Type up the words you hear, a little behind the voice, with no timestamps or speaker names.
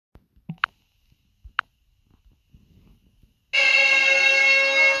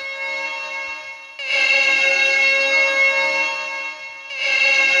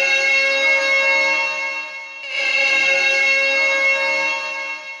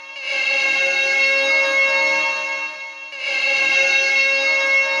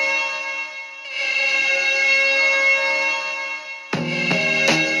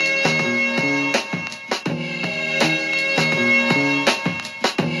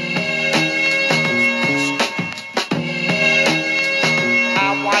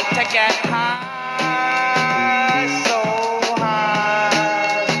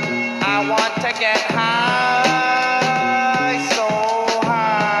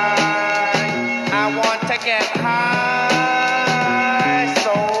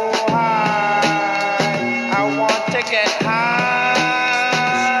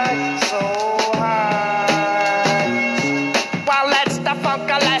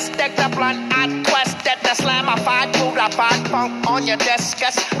stick the blunt, I'd quest it. The slamified, purified funk on your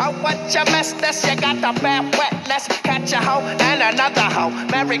discus. Oh, what you missed this, you got the bad wetness. Catch a hoe and another hoe.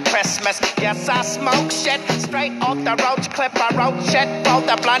 Merry Christmas. Yes, I smoke shit. Straight off the roach clip, I wrote shit. Roll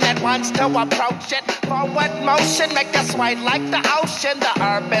the blunt at once to approach it. Forward motion, make us sway like the ocean. The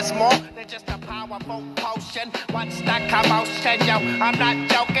herb is more than just a powerful potion. What's the commotion, yo? I'm not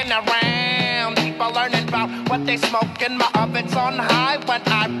joking around. People learning about what they smoking. My oven's on high when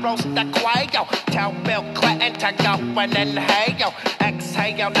I roast the quail. Tell Bill Clinton to go and inhale.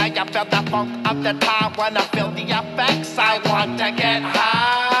 Exhale, now you feel the funk of the time. When I feel the effects, I want to get high.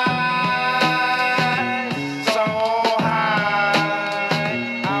 So high.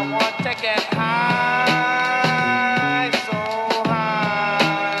 I want to get high. So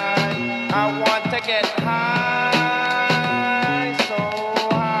high. I want to get high. So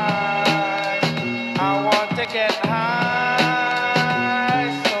high. I want to get high.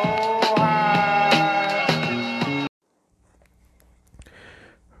 So high.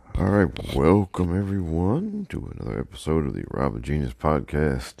 All right, welcome everyone to another episode of the Robert Genius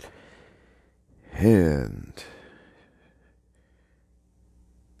Podcast. And,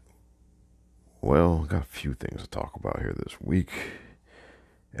 well, got a few things to talk about here this week.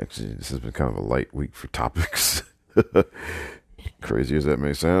 Actually, this has been kind of a light week for topics. Crazy as that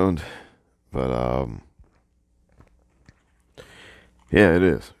may sound. But, yeah, it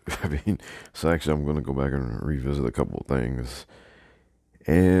is. I mean, so actually I'm going to go back and revisit a couple of things.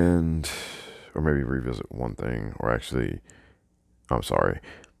 Or maybe revisit one thing, or actually, I'm sorry.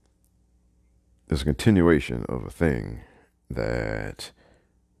 There's a continuation of a thing that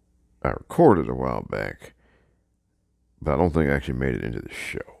I recorded a while back, but I don't think I actually made it into the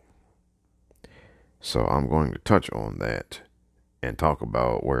show. So I'm going to touch on that and talk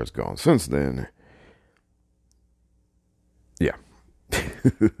about where it's gone since then. Yeah.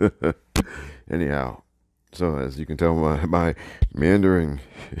 Anyhow. So, as you can tell by my meandering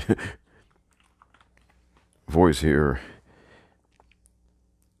voice here,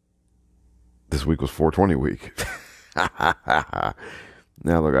 this week was 420 week.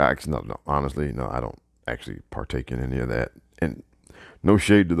 Now, look, honestly, I don't actually partake in any of that. And no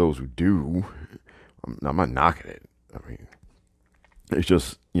shade to those who do. I'm not knocking it. I mean, it's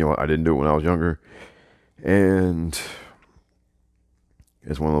just, I didn't do it when I was younger. And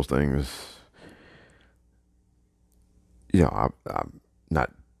it's one of those things.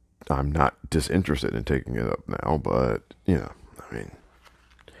 I'm not disinterested in taking it up now, but, I mean,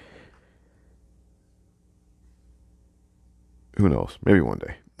 who knows? Maybe one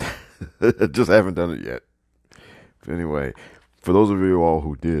day. Just haven't done it yet. But anyway, for those of you all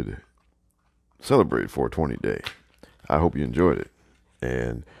who did celebrate 420 Day, I hope you enjoyed it.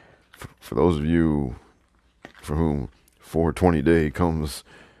 And for those of you for whom 420 Day comes,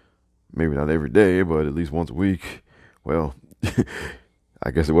 maybe not every day, but at least once a week, well, I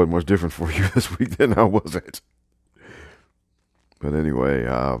guess it wasn't much different for you this week then, now was it? But anyway,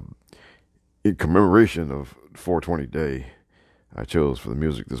 in commemoration of 420 Day, I chose for the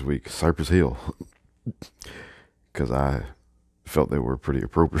music this week Cypress Hill, because I felt they were pretty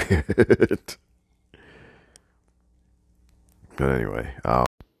appropriate. But anyway,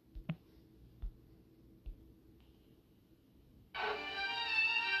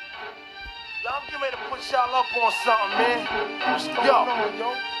 y'all up on something, man. Yo,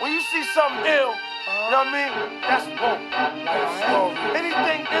 when you see something ill, you know what I mean? That's woke.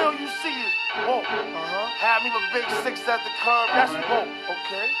 Anything ill you see is woke. Have me with big six at the curb, that's woke.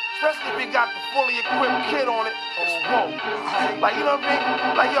 Okay. Especially if you got the fully equipped kid on it, it's woke. Like, you know what I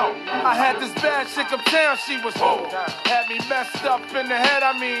mean? Like, yo, I had this bad chick uptown, she was woke. Had me messed up in the head,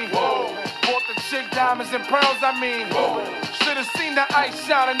 I mean. Bought the chick diamonds and pearls, I mean. Should've seen the ice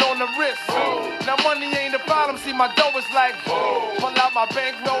shining on the wrist. Now money ain't a problem, see my dough is like. Pull out my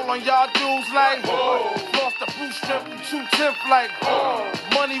bankroll on y'all dudes like. Lost the blue strip and 2/10 like.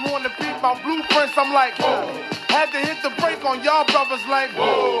 Money wanna beat my blueprints, I'm like. Had to hit the brake on y'all brothers like.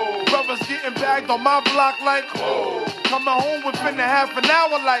 Brothers getting bagged on my block like. Coming home within a half an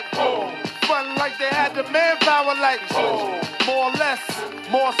hour like. Fun like they had the manpower like. More or less,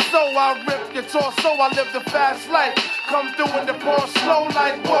 more so, I rip your torso, I live the fast life. Come through in the pour slow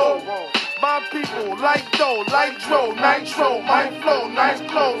like whoa. My people like dough, like dro, nitro, my flow, nice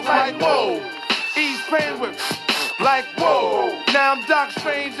clothes like whoa. Ease pain with like whoa. Now I'm Doc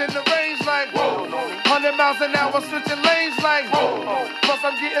Strange in the range like whoa. 100 miles an hour switching lanes like whoa. Plus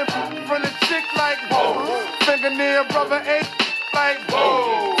I'm getting from the chick like whoa. Fingernail brother ain't like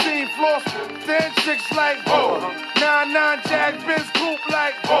whoa. Team floss, 10 chicks like whoa. 9-9 Jag Benz coupe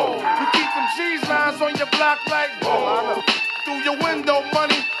like whoa. You keep them cheese lines on your block like whoa. Through your window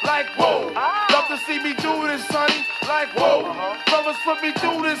money, see me do this, sonny, like whoa. Brothers put me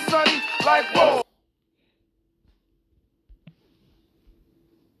through this, sonny, like whoa.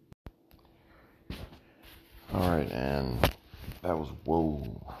 All right, and that was Whoa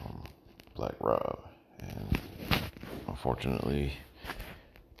from Black Rob. And unfortunately,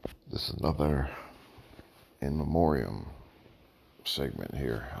 this is another in memoriam segment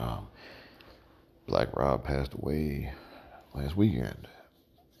here. Black Rob passed away last weekend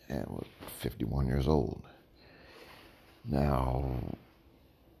and was 51 years old. Now,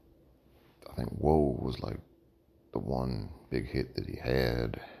 I think Whoa was like the one big hit that he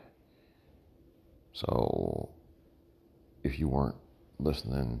had. So, if you weren't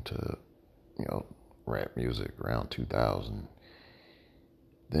listening to, rap music around 2000,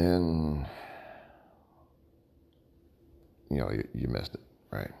 then, you missed it,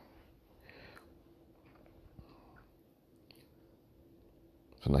 right?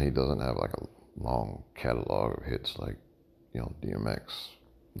 So now he doesn't have like a long catalog of hits like, DMX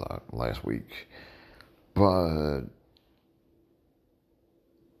last week. But,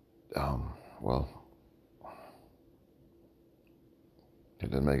 well, it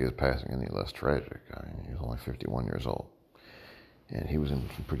didn't make his passing any less tragic. I mean, he was only 51 years old. And he was in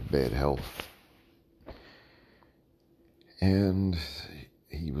some pretty bad health. And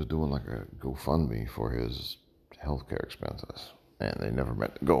he was doing like a GoFundMe for his healthcare expenses. And they never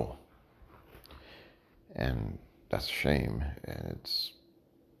met the goal. And that's a shame. And it's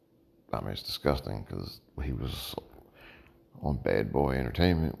disgusting because he was on Bad Boy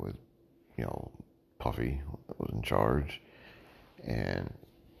Entertainment with, Puffy was in charge. And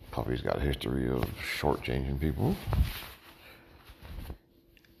Puffy's got a history of shortchanging people.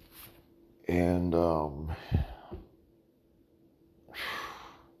 And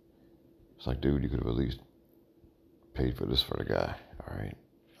it's like, dude, you could have at least paid for this for the guy, all right?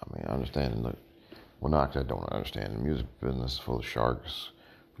 I mean, I understand, look, well, not that I don't understand. The music business is full of sharks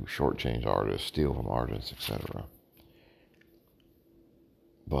who shortchange artists, steal from artists, etc.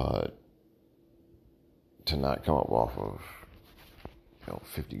 But to not come up off of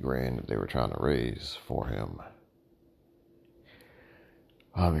 50 grand that they were trying to raise for him.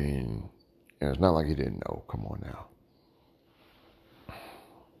 I mean, it's not like he didn't know. Come on now.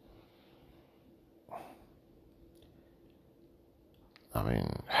 I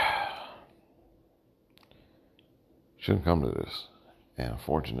mean, shouldn't come to this. And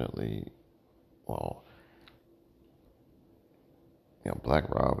unfortunately, well, Black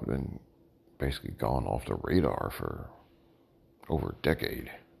Rob had been basically gone off the radar for over a decade.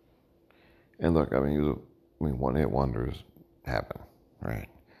 And look, I mean, one-hit wonders happen, right?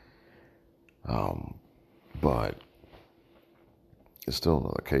 But it's still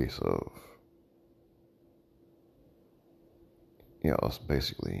another case of, us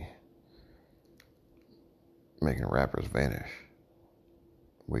basically making rappers vanish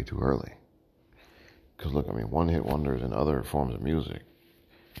way too early. Because look, I mean, one-hit wonders and other forms of music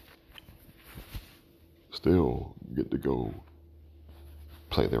still get to go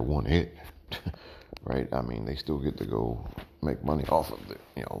play their one hit, right? I mean, they still get to go make money off of it,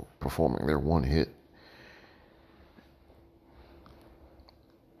 performing their one hit.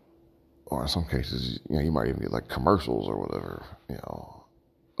 Or in some cases, you might even get like commercials or whatever,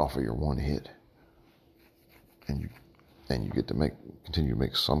 off of your one hit. And you get to continue to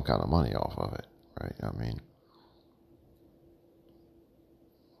make some kind of money off of it, right? I mean,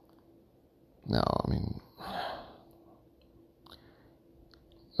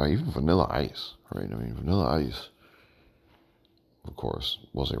 even Vanilla Ice, right? I mean, Vanilla Ice, of course,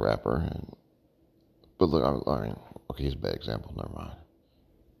 was a rapper, but look, I mean, okay, he's a bad example, never mind.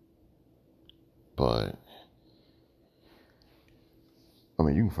 But, I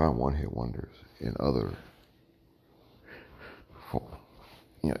mean, you can find one-hit wonders in other,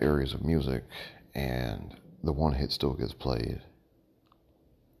 areas of music, and the one hit still gets played.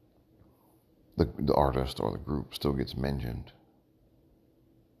 The artist or the group still gets mentioned,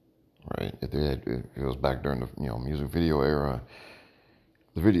 right? If it was back during the music video era,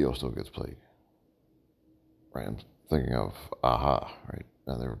 the video still gets played, right? I'm thinking of Aha, right?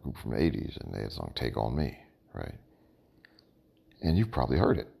 Now they were a group from the 80s, and they had a song "Take on Me," right? And you've probably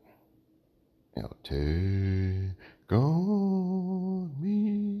heard it, "Take on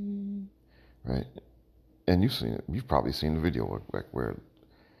Me," right? And you've probably seen the video where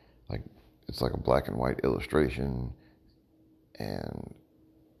like it's like a black and white illustration and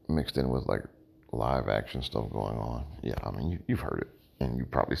mixed in with like live action stuff going on. Yeah, I mean, you've heard it and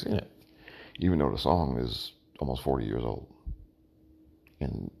you've probably seen it, even though the song is almost 40 years old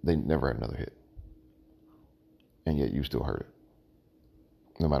and they never had another hit, and yet you still heard it,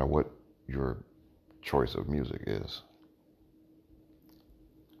 no matter what your choice of music is,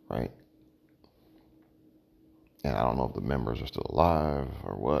 right? And I don't know if the members are still alive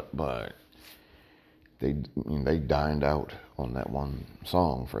or what, but they dined out on that one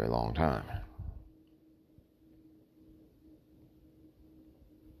song for a long time.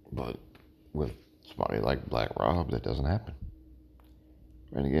 But with somebody like Black Rob, that doesn't happen.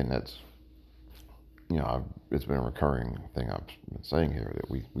 And again, that's, it's been a recurring thing I've been saying here, that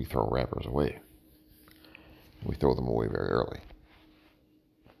we throw rappers away. We throw them away very early.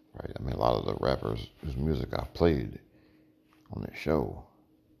 Right? I mean, a lot of the rappers whose music I've played on this show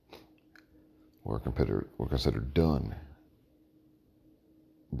were considered done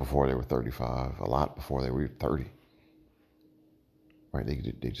before they were 35, a lot before they were 30. Right?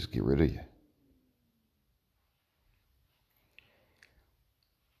 They just get rid of you.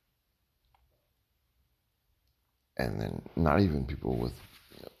 And then not even people with,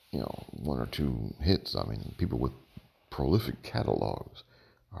 one or two hits. I mean, people with prolific catalogs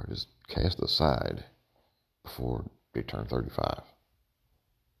are just cast aside before they turn 35.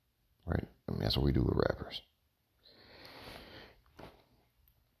 Right? I mean, that's what we do with rappers.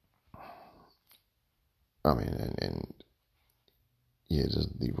 I mean, and yeah,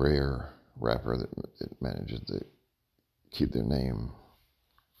 just the rare rapper that manages to keep their name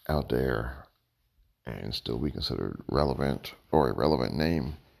out there and still be considered relevant or a relevant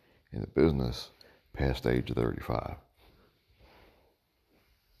name in the business past the age of 35.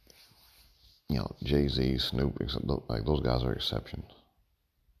 Jay-Z, Snoop, like those guys are exceptions.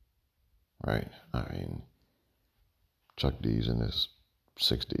 Right? I mean, Chuck D's in his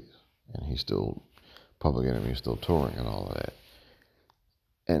 60s and he's still, Public Enemy is still touring and all of that.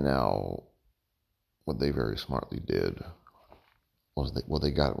 And now, what they very smartly did was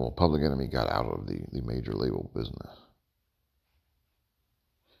Public Enemy got out of the major label business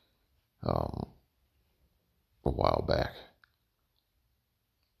a while back.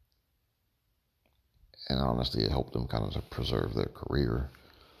 And honestly, it helped them kind of to preserve their career.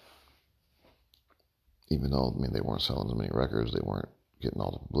 Even though, I mean, they weren't selling as many records, they weren't getting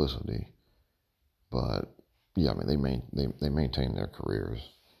all the publicity. But, yeah, I mean, they maintained their careers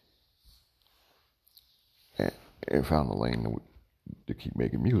and found a lane to keep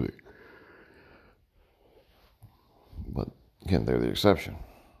making music. But, again, they're the exception.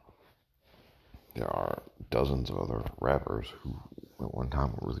 There are dozens of other rappers who at one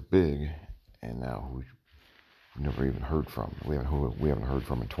time were really big and now who we never even heard from. We haven't heard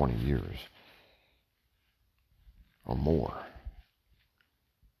from in 20 years or more.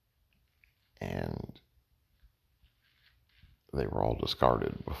 And they were all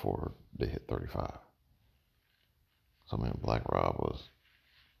discarded before they hit 35. So, I mean, Black Rob was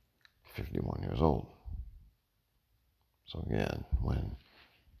 51 years old. So again, when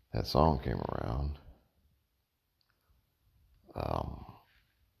that song came around,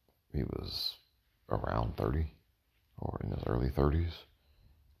 he was around 30 or in his early 30s.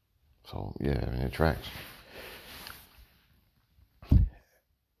 So yeah, I mean, it tracks.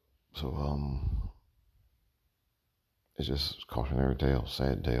 So it's just a cautionary tale,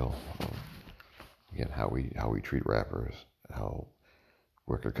 sad tale. Again, how we treat rappers, how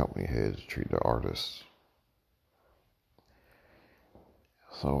record company heads treat their artists.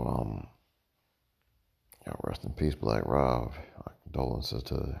 So rest in peace, Black Rob. Our condolences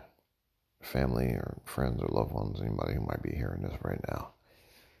to family or friends or loved ones, anybody who might be hearing this right now.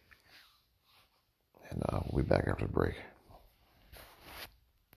 And we'll be back after the break.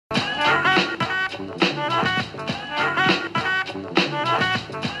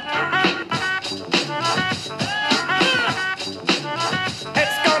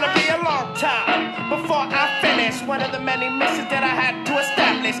 It's gonna be a long time before I finish one of the many missions that I had to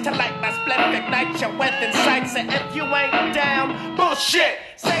establish to light my splendid ignite your within sights. And if you ain't down, bullshit.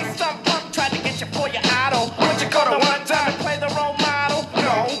 Say some punk tried to get you for your idol. Would you go to one time and play the role model?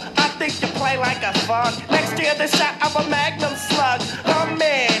 No, I think you play like a fuck. Next year the shot of a magnum slug. A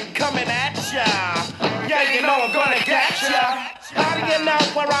man coming at ya. Yeah, you know I'm gonna get ya. How do you know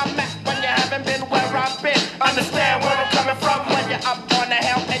where I'm at when you haven't been where I've been? Understand where I'm coming from when you're up on the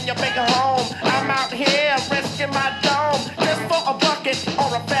hill and you're big home. I'm out here risking my dome just for a bucket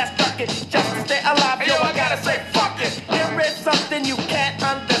or a fast bucket. Just to stay alive, yo, I gotta say fuck it. Here is something you can't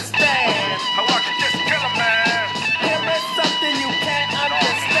understand. How I can just kill a man. Here is something you can't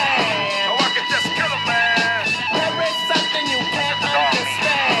understand. How I can just kill a man. Here is something you can't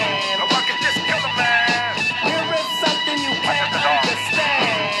understand. How I can just kill a man. Here is something you can't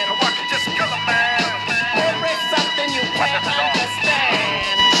understand. How I can just kill a man. Here is something you can't understand.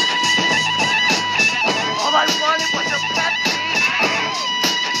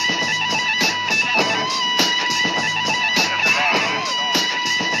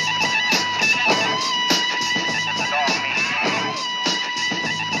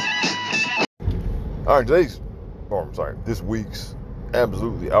 All right, this week's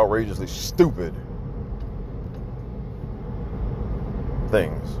absolutely outrageously stupid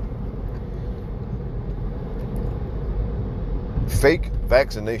things. Fake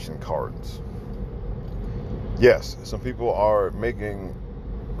vaccination cards. Yes, some people are reportedly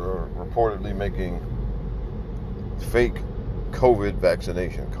making fake COVID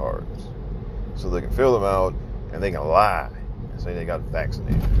vaccination cards so they can fill them out and they can lie and say they got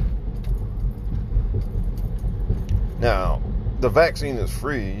vaccinated. Now, the vaccine is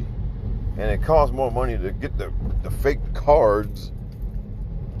free and it costs more money to get the fake cards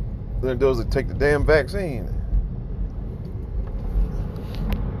than it does to take the damn vaccine.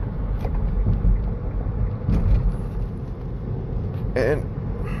 And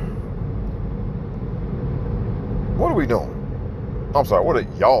what are we doing? I'm sorry, what are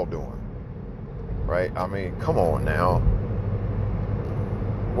y'all doing? Right? I mean, come on now.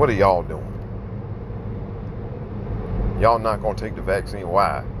 What are y'all doing? Y'all not going to take the vaccine.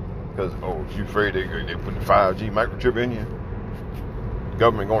 Why? Because, you afraid they put the 5G microchip in you? The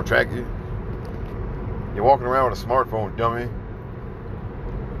government going to track you? You're walking around with a smartphone, dummy.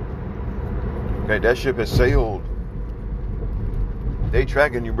 Okay, that ship has sailed. They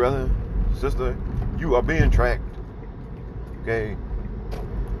tracking you, brother, sister. You are being tracked. Okay?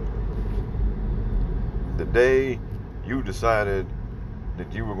 The day you decided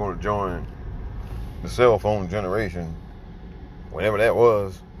that you were going to join the cell phone generation, whenever that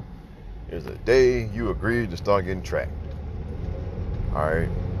was, is the day you agreed to start getting tracked. Alright?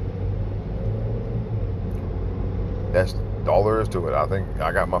 That's all there is to it. I think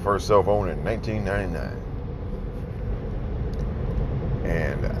I got my first cell phone in 1999.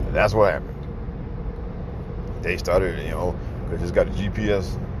 And that's what happened. They started, they just got a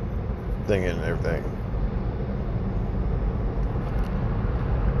GPS thing in and everything.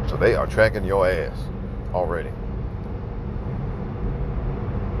 So they are tracking your ass already.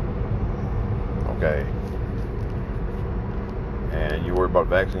 Okay. And you worry about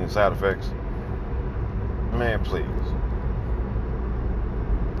vaccine side effects? Man, please.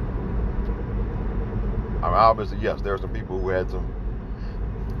 I mean, obviously, yes, there are some people who had some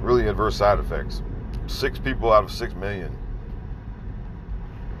really adverse side effects. 6 people out of 6 million.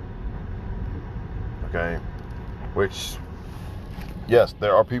 Okay? Which, yes,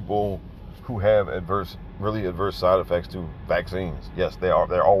 there are people who have really adverse side effects to vaccines. Yes,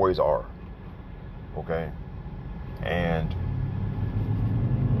 there always are. Okay?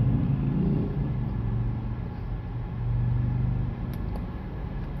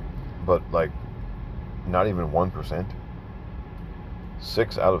 But not even 1%.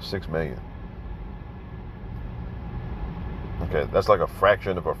 6 out of 6 million. Okay, that's like a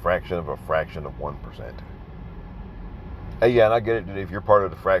fraction of a fraction of a fraction of 1%. Hey, yeah, and I get it that if you're part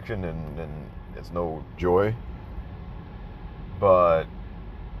of the fraction, then it's no joy. But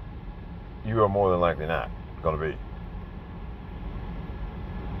you are more than likely not going to be.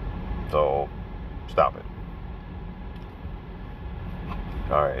 So, stop it.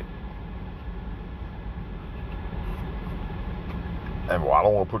 All right. And I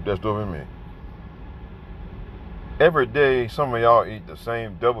don't want to put that stuff in me. Every day, some of y'all eat the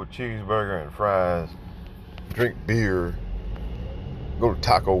same double cheeseburger and fries, drink beer, go to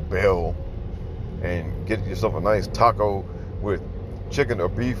Taco Bell, and get yourself a nice taco with chicken or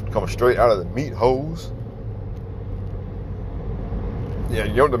beef coming straight out of the meat hose. Yeah,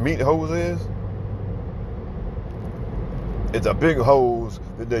 you know what the meat hose is? It's a big hose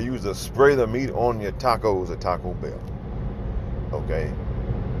that they use to spray the meat on your tacos at Taco Bell. Okay?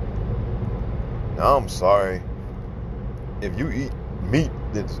 Now, I'm sorry. If you eat meat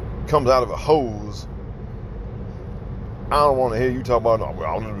that comes out of a hose, I don't want to hear you talk about, they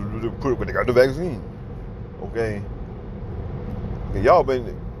got the vaccine. Okay? Y'all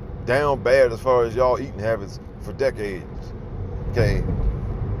been down bad as far as y'all eating habits for decades. Okay?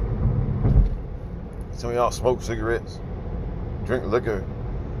 Some of y'all smoke cigarettes, drink liquor.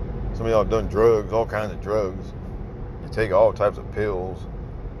 Some of y'all done drugs, all kinds of drugs. You take all types of pills,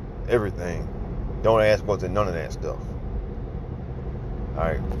 everything. Don't ask what's in none of that stuff.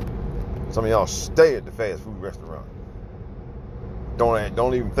 Alright. Some of y'all stay at the fast food restaurant.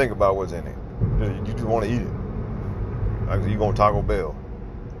 Don't even think about what's in it. You just want to eat it. Like you going to Taco Bell.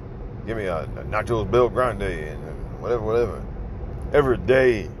 Give me a Nachos Bel Grande and whatever. Every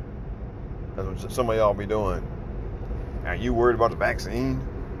day. That's what some of y'all be doing. Are you worried about the vaccine?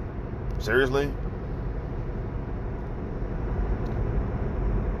 Seriously?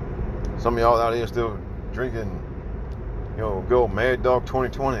 Some of y'all out here still drinking, good old Mad Dog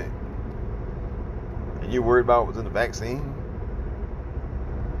 2020. And you worried about what's in the vaccine?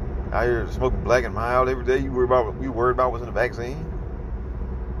 Out here smoking black and mild every day. You worried about what's in the vaccine?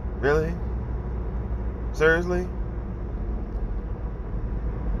 Really? Seriously?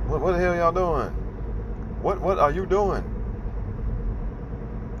 What the hell y'all doing? What are you doing?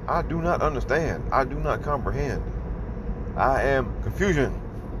 I do not understand. I do not comprehend. I am confusion.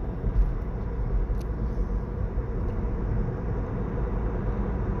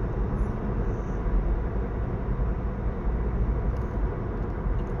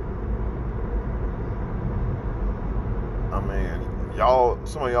 I mean,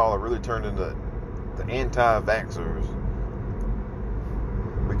 some of y'all are really turned into the anti-vaxxers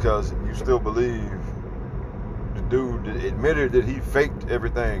because you still believe the dude that admitted that he faked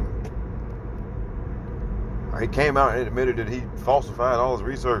everything. He came out and admitted that he falsified all his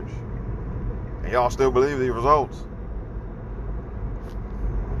research. And y'all still believe the results.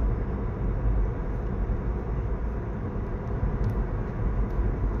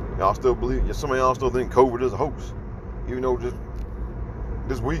 Y'all still believe, some of y'all still think COVID is a hoax. Even though just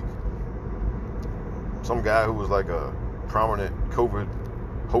this week, some guy who was like a prominent COVID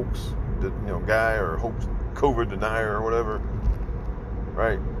hoax, guy or hoax COVID denier or whatever,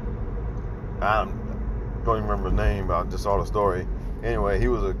 right? I don't even remember his name, but I just saw the story. Anyway, he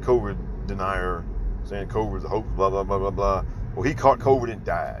was a COVID denier, saying COVID is a hoax, blah, blah, blah, blah, blah. Well, he caught COVID and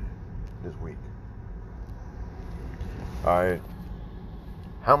died this week. All right.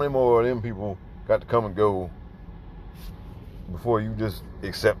 How many more of them people got to come and go before you just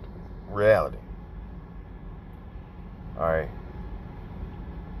accept reality? All right.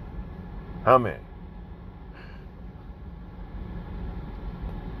 How many?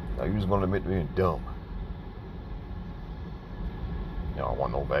 Now, you just going to admit to being dumb. Y'all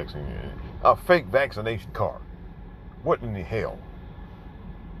want no vaccine. A fake vaccination card. What in the hell?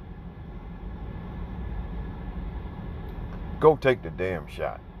 Go take the damn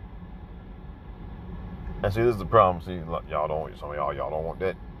shot. And see, this is the problem. See, some of y'all don't want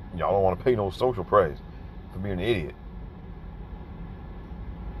that. Y'all don't want to pay no social price for being an idiot.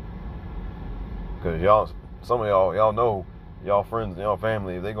 Because some of y'all know, y'all friends and y'all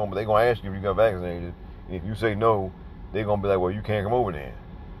family, they gonna ask you if you got vaccinated. And if you say no, they're gonna be like, well, you can't come over then.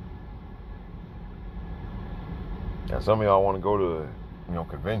 And some of y'all want to go to,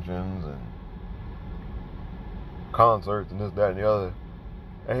 conventions and concerts and this, that, and the other.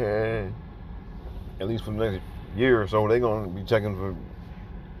 And at least for the next year or so, they're gonna be checking for,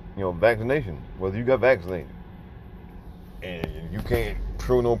 vaccination, whether you got vaccinated. And you can't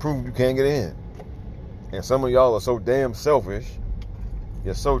show no proof, you can't get in. And some of y'all are so damn selfish.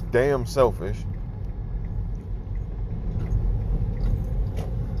 You're so damn selfish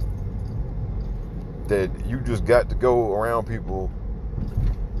that you just got to go around people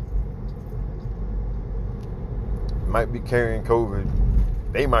might be carrying COVID.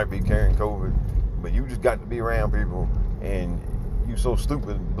 They might be carrying COVID, but you just got to be around people, and you so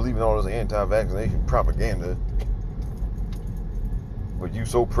stupid believing all this anti-vaccination propaganda. But you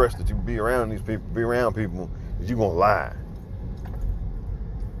so pressed that you be around these people, that you gonna lie.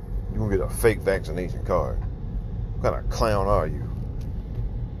 You gonna get a fake vaccination card. What kind of clown are you?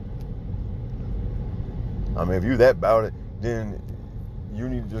 I mean, if you're that about it, then you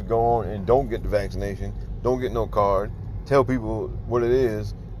need to just go on and don't get the vaccination. Don't get no card. Tell people what it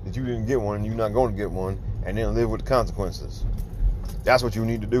is, that you didn't get one and you're not going to get one, and then live with the consequences. That's what you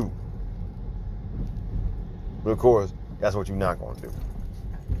need to do. But of course, that's what you're not going to do.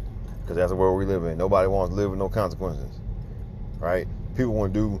 Because that's the world we live in. Nobody wants to live with no consequences. Right? People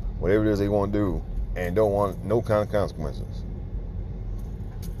want to do whatever it is they want to do and don't want no kind of consequences.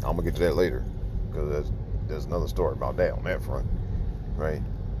 I'm going to get to that later. Because there's another story about that on that front. Right?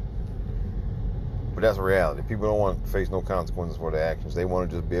 But that's reality. People don't want to face no consequences for their actions. They want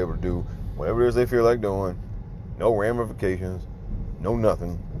to just be able to do whatever it is they feel like doing. No ramifications. No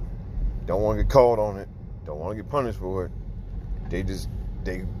nothing. Don't want to get called on it. Don't want to get punished for it. They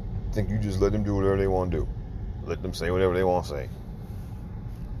think you just let them do whatever they want to do. Let them say whatever they want to say.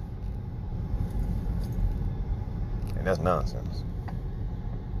 And that's nonsense.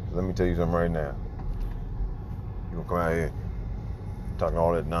 So let me tell you something right now. You gonna come out here talking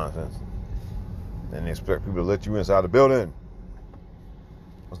all that nonsense and expect people to let you inside the building?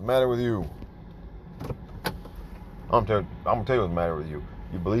 What's the matter with you? I'm gonna tell you what's the matter with you.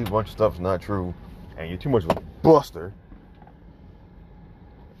 You believe a bunch of stuff's not true, and you're too much of a buster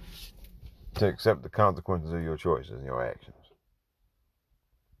to accept the consequences of your choices and your actions.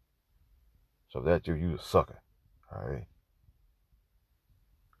 So that's you a sucker. Alright?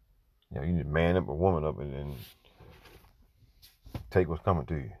 You need to man up or woman up and take what's coming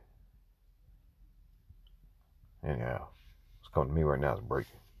to you. Anyhow, what's coming to me right now is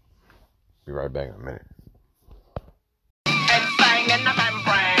breaking. Be right back in a minute. Insane in the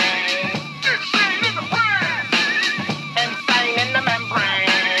membrane. Insane in the brain. Insane in the membrane.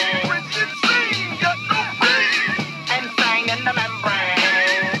 Insane, got no brain. Insane in the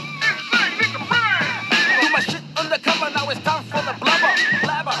membrane. Insane in the brain. Do my shit undercover, now it's time for the blubber.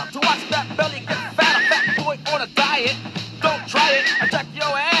 Blabber, to watch that belly get fatter. Fat boy on a diet. Don't try it. Attack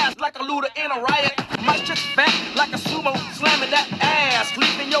your ass like a looter in a riot. My shit's fat like a sumo, slamming that ass,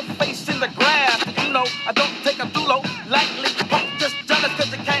 leaving your face in the grass. You know, I don't take a dulo lightly. Punk just jealous cause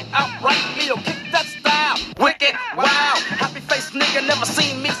they can't outright me or kick that style. Wicked, wow, happy face nigga never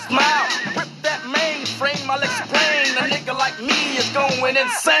seen me smile. Rip that mainframe, I'll explain. A nigga like me is going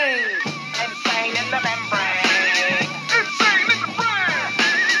insane. Insane in the membrane. Insane in the brain.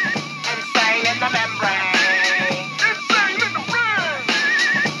 Insane in the membrane. Insane in the brain.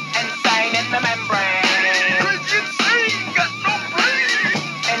 Insane in the membrane.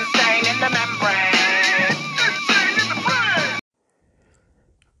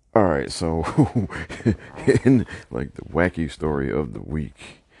 All right, so in like the wacky story of the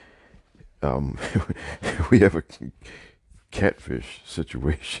week, we have a catfish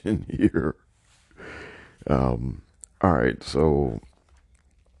situation here. All right, so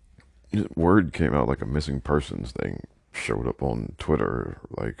word came out like a missing persons thing showed up on Twitter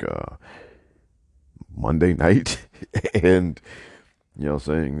like Monday night, and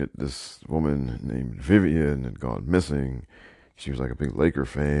saying that this woman named Vivian had gone missing. She was like a big Laker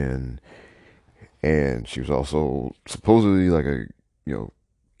fan, and she was also supposedly like a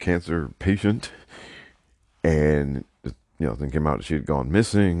cancer patient, and then came out that she had gone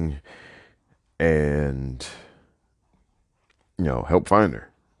missing, and help find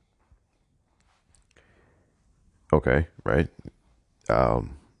her. Okay, right?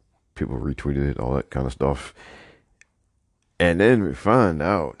 People retweeted it, all that kind of stuff, and then we find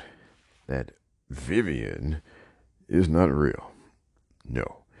out that Vivian is not real.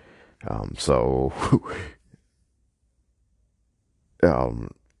 No. So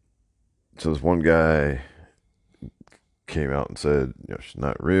this one guy came out and said, she's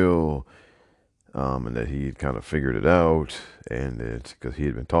not real, and that he kind of figured it out, and it's because he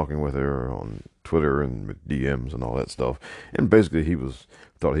had been talking with her on Twitter and with DMs and all that stuff, and basically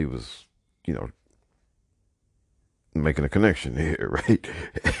thought he was, making a connection here, right?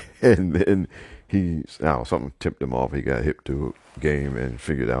 And then something tipped him off. He got hip to a game and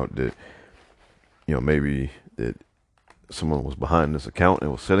figured out that, maybe that someone was behind this account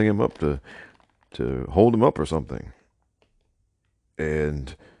and was setting him up to hold him up or something.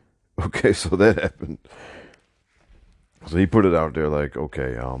 And okay, so that happened. So he put it out there like,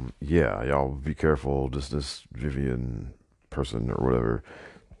 okay, yeah, y'all be careful. This Vivian person or whatever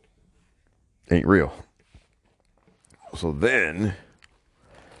ain't real. So then,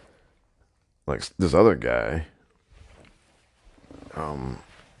 like this other guy,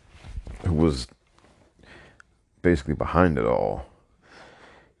 who was basically behind it all,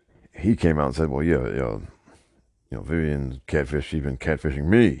 he came out and said, well, yeah, Vivian's catfish, she's been catfishing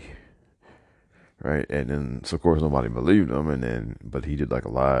me. Right. And then, so of course, nobody believed him. But he did like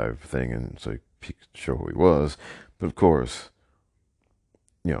a live thing. And so he could show who he was. But of course,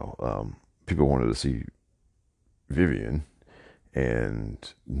 people wanted to see Vivian,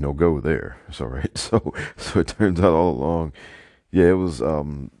 and no go there. So, right. So it turns out all along, yeah, it was,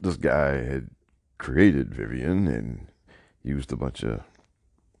 this guy had created Vivian and used a bunch of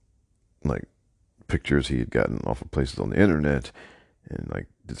like pictures he had gotten off of places on the internet, and like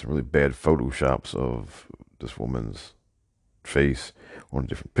did some really bad photoshops of this woman's face on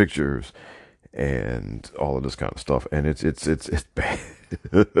different pictures and all of this kind of stuff. And it's bad.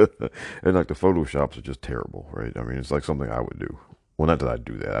 And like the photoshops are just terrible, right? I mean, it's like something I would do. Well, not that I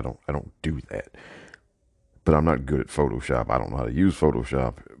do that. I don't do that. But I'm not good at Photoshop. I don't know how to use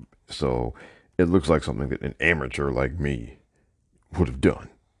Photoshop. So it looks like something that an amateur like me would have done.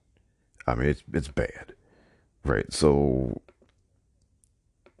 I mean, it's bad. Right. So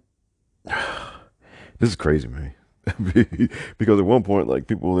this is crazy, man. Because at one point, like,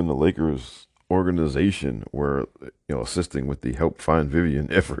 people in the Lakers organization were, assisting with the Help Find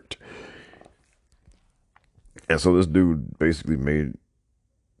Vivian effort. And so this dude basically made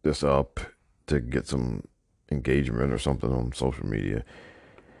this up to get some engagement or something on social media,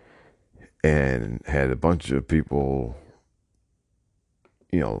 and had a bunch of people,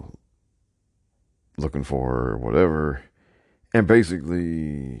 looking for her or whatever. And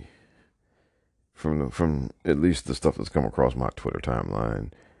basically, from at least the stuff that's come across my Twitter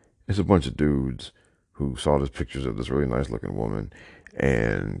timeline, it's a bunch of dudes who saw these pictures of this really nice looking woman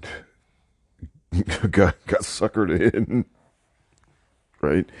and got suckered in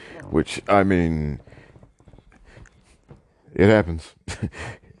right? Which, I mean, it happens.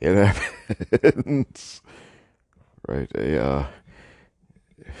 It happens, right?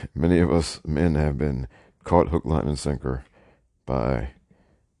 Many of us men have been caught hook, line, and sinker by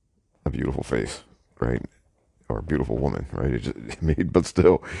a beautiful face, right? Or a beautiful woman, right? It just, I mean, but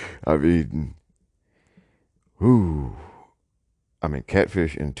still, I mean, I mean,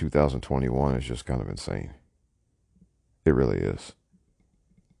 catfish in 2021 is just kind of insane. It really is.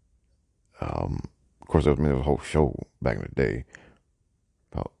 Of course, there was a whole show back in the day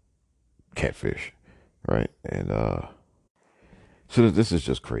about catfish, right? And so this is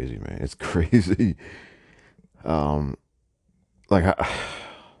just crazy, man. It's crazy. Um, like,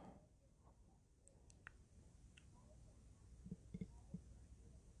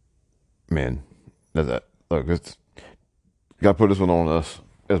 man, that look, it's got to put this one on us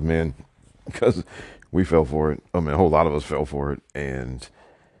as men because we fell for it. I mean, a whole lot of us fell for it, and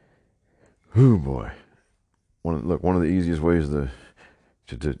oh boy, one of the easiest ways to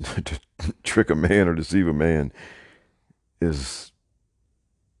trick a man or deceive a man is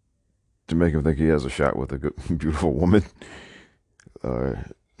to make him think he has a shot with a good, beautiful woman,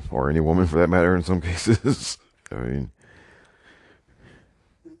 or any woman for that matter. In some cases,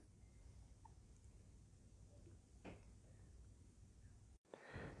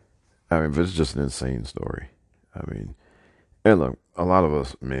 but it's just an insane story. I mean, and look, a lot of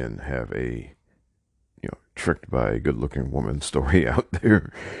us men have a, tricked by a good-looking woman story out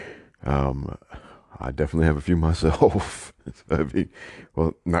there. I definitely have a few myself. I mean,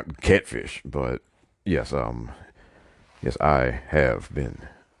 well, not catfish, but yes, yes, I have been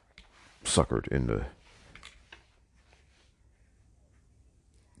suckered into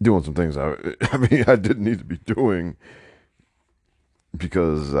doing some things I mean, I didn't need to be doing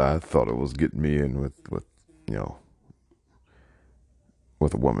because I thought it was getting me in with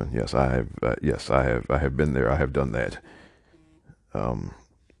with a woman. Yes, I have. Yes, I have. I have been there. I have done that.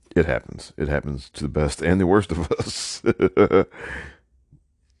 It happens. It happens to the best and the worst of us.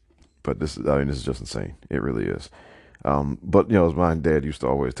 But this is just insane. It really is. But as my dad used to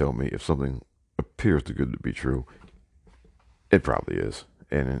always tell me, if something appears too good to be true, it probably is.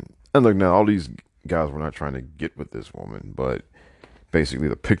 And look, now all these guys were not trying to get with this woman, but basically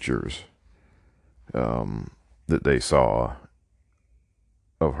the pictures that they saw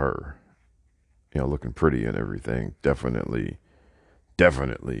of her, looking pretty and everything, definitely,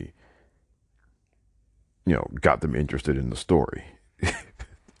 got them interested in the story.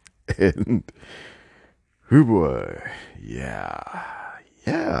 And, oh boy, yeah.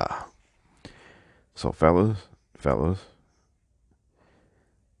 So fellas,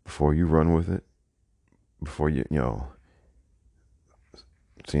 before you run with it, before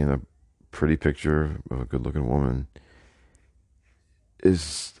seeing a pretty picture of a good-looking woman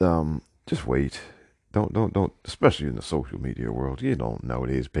is just wait. Don't, especially in the social media world. You don't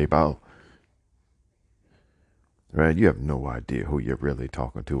nowadays, PayPal. Right? You have no idea who you're really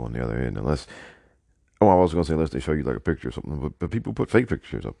talking to on the other end, unless I was going to say unless they show you like a picture or something, but people put fake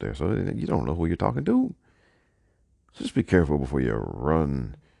pictures up there, so you don't know who you're talking to. So just be careful before you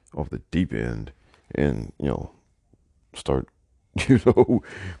run off the deep end and, start,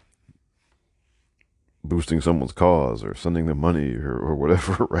 boosting someone's cause or sending them money or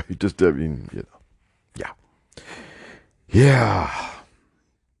whatever, right? Just, yeah.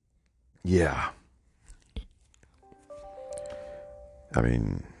 I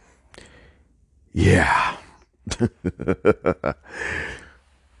mean, yeah.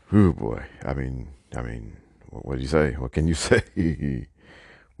 Oh boy. I mean, what do you say? What can you say?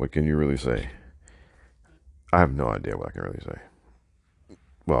 What can you really say? I have no idea what I can really say.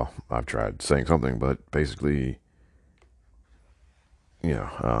 Well, I've tried saying something, but basically,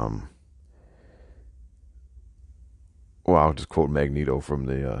 well, I'll just quote Magneto from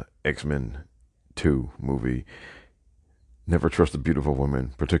the X-Men 2 movie. Never trust a beautiful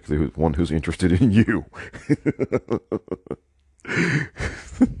woman, particularly one who's interested in you.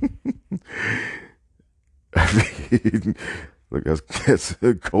 I mean, look, that's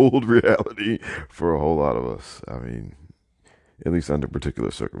a cold reality for a whole lot of us. I mean, at least under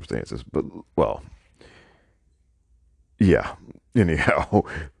particular circumstances. But, well, yeah. Anyhow,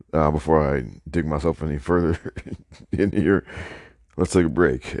 before I dig myself any further in here, let's take a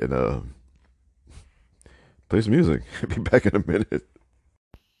break and play some music. I'll be back in a minute.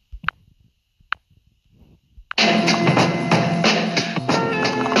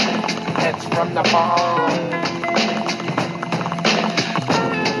 It's from the ball.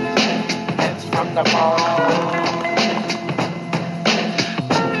 It's from the ball.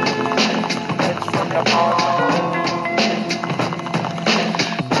 It's from the ball.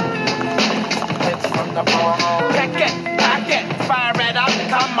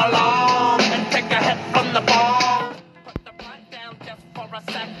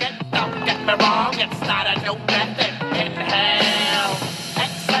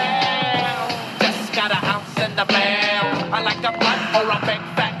 big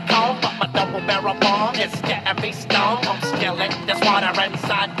fat cone, but my double barrel bomb is getting me stoned. Don't steal it, there's water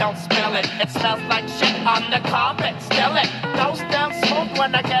inside, don't spill it. It smells like shit on the carpet, still it goes down smooth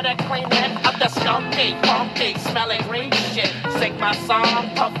when I get a clean hit of the skunky, funky, smelling green shit. Sing my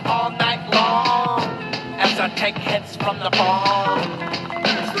song, puff all night long, as I take hits from the bomb.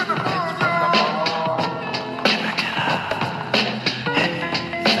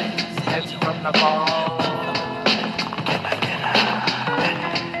 Hits from the bomb.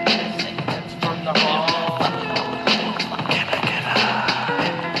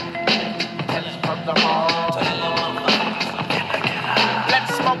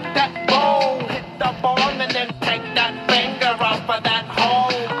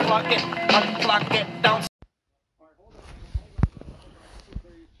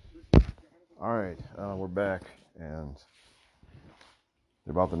 All right, we're back, and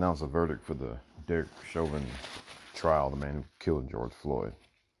they're about to announce a verdict for the Derrick Chauvin trial, the man who killed George Floyd.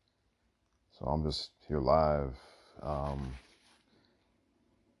 So I'm just here live,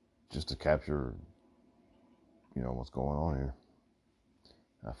 just to capture, what's going on here.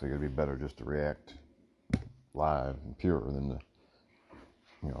 I figured it'd be better just to react live and pure than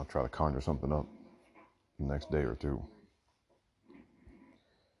to, try to conjure something up the next day or two.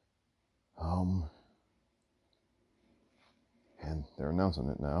 And they're announcing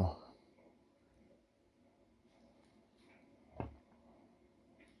it now.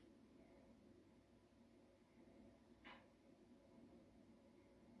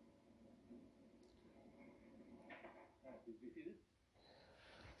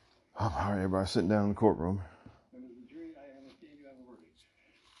 All right, everybody sitting down in the courtroom.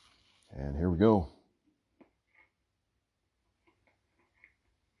 And here we go.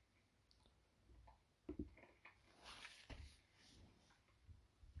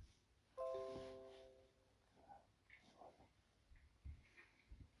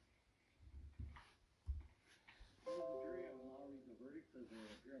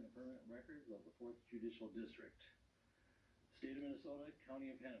 Records of the 4th Judicial District. State of Minnesota, County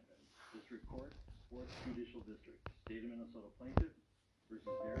of Hennepin. District Court, 4th Judicial District. State of Minnesota Plaintiff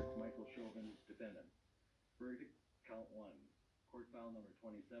versus Derrick Michael Chauvin, Defendant. Verdict, Count 1. Court file number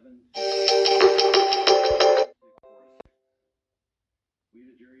 27. We,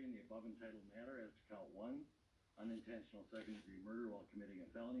 the jury, in the above entitled matter as to Count 1, unintentional second-degree murder while committing a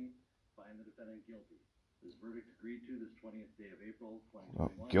felony, find the defendant guilty. This verdict agreed to this 20th day of April,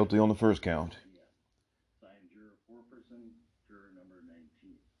 2021. Guilty on the first count. Signed, juror foreperson, juror number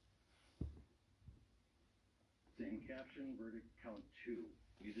 19. Same caption, verdict, count 2.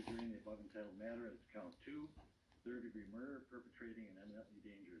 We, the jury, in the above entitled matter as count 2, third-degree murder, perpetrating an eminently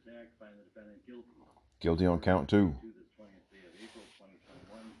dangerous act, find the defendant guilty. Guilty on count 2. This 20th day of April,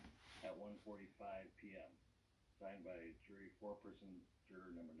 2021, at 1:45 p.m. Signed by jury foreperson, juror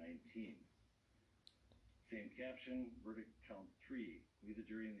number 19. Same caption, verdict, count 3. We, the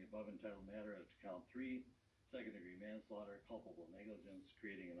jury, in the above entitled matter as to count 3, second-degree manslaughter, culpable negligence,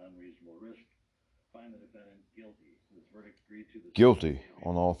 creating an unreasonable risk, find the defendant guilty. This verdict agreed to the guilty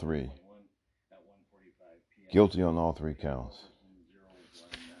on all 3. At 1:45 p.m. Guilty on all 3 counts.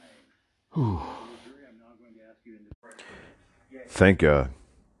 Whew. Thank God.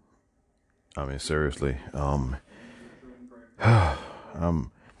 I mean, seriously. I'm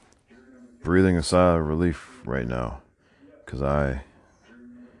breathing a sigh of relief right now, because oh,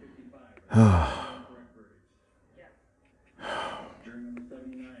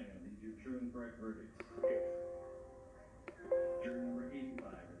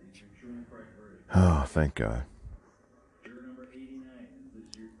 thank God.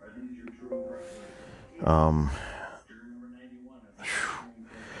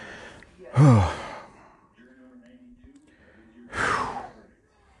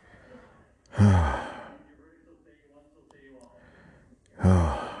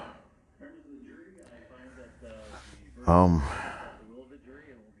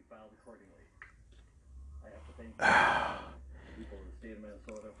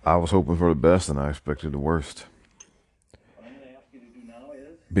 I was hoping for the best and I expected the worst.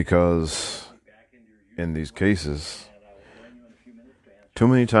 Because in these cases, too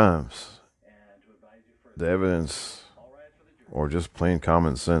many times, the evidence or just plain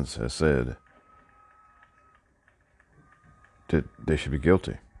common sense has said that they should be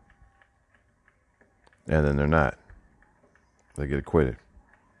guilty. And then they're not. They get acquitted.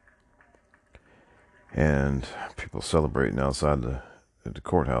 And people celebrating outside the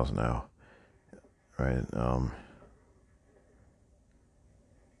courthouse now, right?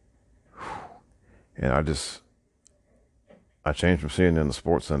 And I changed from seeing it in the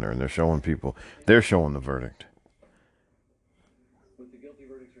sports center, and they're showing the verdict.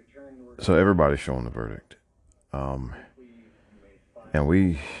 So everybody's showing the verdict. And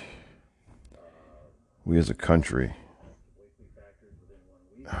we as a country,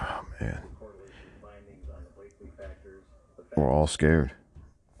 oh man, we're all scared.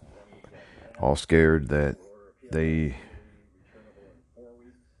 All scared that we're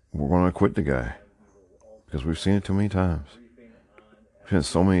going to acquit the guy. Because we've seen it too many times. We've seen it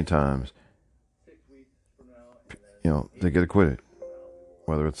so many times. They get acquitted.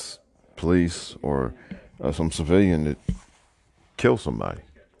 Whether it's police or some civilian that kills somebody,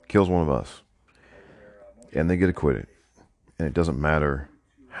 kills one of us. And they get acquitted. And it doesn't matter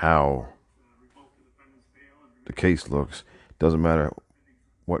how the case looks. Doesn't matter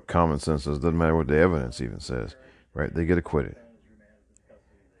what common sense says. Doesn't matter what the evidence even says. Right? They get acquitted.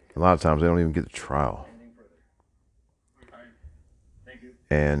 A lot of times they don't even get a trial.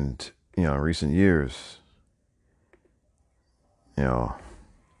 And, in recent years,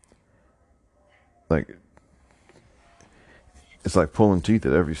 it's like pulling teeth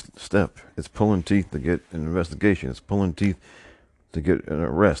at every step. It's pulling teeth to get an investigation. It's pulling teeth to get an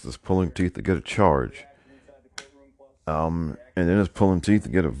arrest. It's pulling teeth to get a charge. And then it's pulling teeth to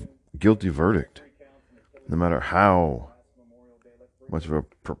get a guilty verdict. No matter how much of a,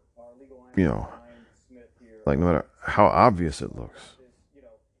 no matter how obvious it looks.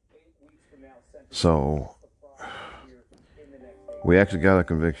 So, we actually got a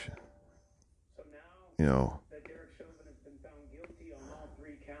conviction. That Derrick Chauvin has been found guilty on all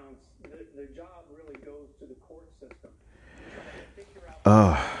 3 counts. The job really goes to the court system.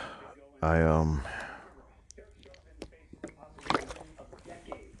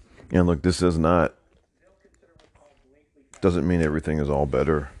 And look, this doesn't mean everything is all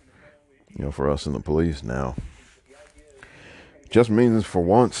better, for us in the police now. Just means for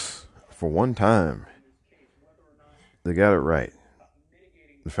one time, they got it right.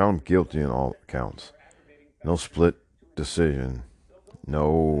 They found him guilty in all counts. No split decision.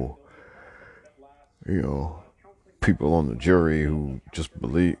 No, people on the jury who just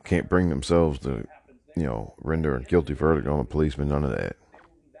can't bring themselves to, render a guilty verdict on a policeman. None of that.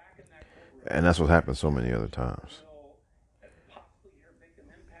 And that's what happened so many other times.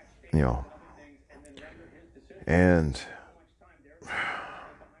 And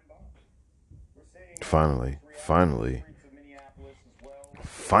finally,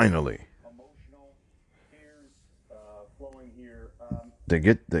 they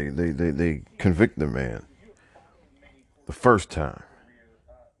convict the man the first time,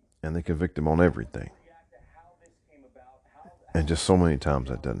 and they convict him on everything. And just so many times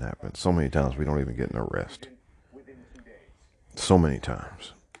that doesn't happen. So many times we don't even get an arrest. So many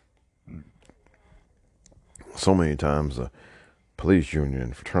times. So many times the police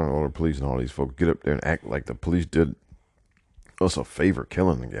union, fraternal order police, and all these folks get up there and act like the police did us a favor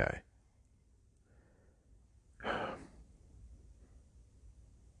killing the guy.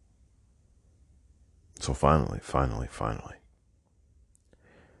 So finally,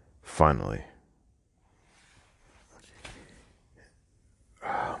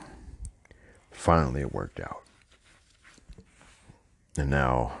 it worked out. And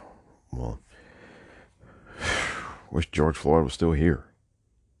now, wish George Floyd was still here.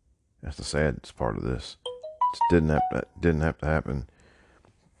 That's the saddest part of this. It didn't have to happen.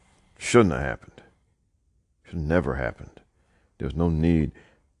 Shouldn't have happened. Should never happened. There was no need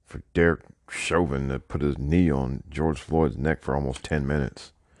for Derrick Chauvin to put his knee on George Floyd's neck for almost 10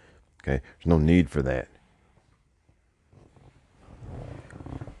 minutes. Okay? There's no need for that.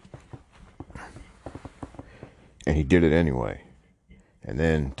 And he did it anyway. And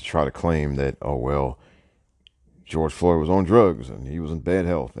then to try to claim that, George Floyd was on drugs and he was in bad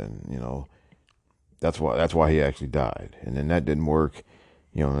health, and that's why he actually died. And then that didn't work.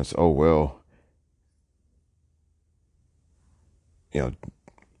 And it's the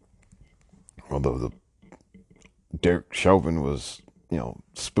Derrick Chauvin was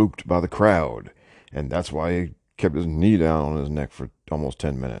spooked by the crowd, and that's why he kept his knee down on his neck for almost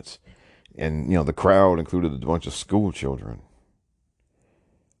 10 minutes. And the crowd included a bunch of school children,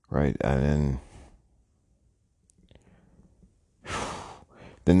 right? And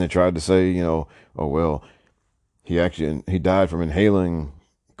then they tried to say, he died from inhaling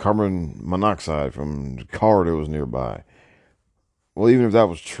carbon monoxide from the car that was nearby. Well, even if that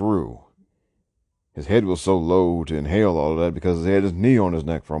was true, his head was so low to inhale all of that because he had his knee on his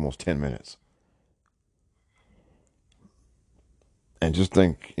neck for almost 10 minutes. And just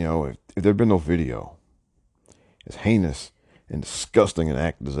think, if there'd been no video, as heinous and disgusting an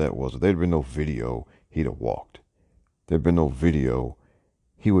act as that was, if there'd been no video, he'd have walked. If there'd been no video,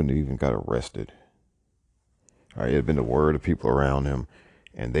 he wouldn't have even got arrested. All right, it had been the word of people around him,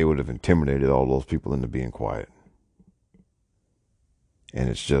 and they would have intimidated all those people into being quiet. And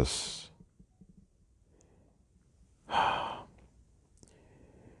it's just,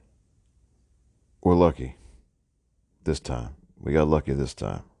 we're lucky this time. We got lucky this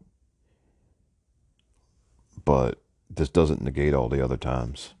time. But this doesn't negate all the other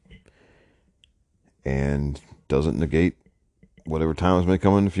times. And doesn't negate whatever times may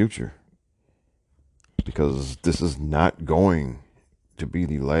come in the future. Because this is not going to be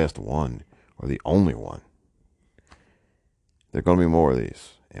the last one or the only one. There are going to be more of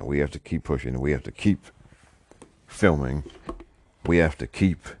these. And we have to keep pushing. And we have to keep filming. We have to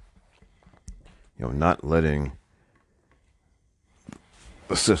keep, not letting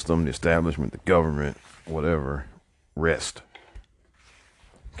the system, the establishment, the government, whatever, rest.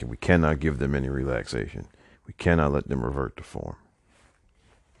 Okay, we cannot give them any relaxation. We cannot let them revert to form.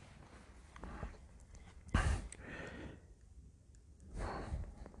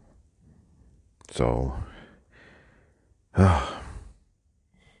 So,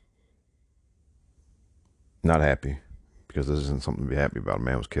 not happy, because this isn't something to be happy about. A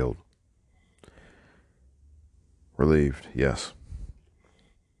man was killed. Relieved, yes.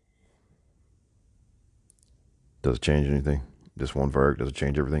 Does it change anything? This one verdict, does it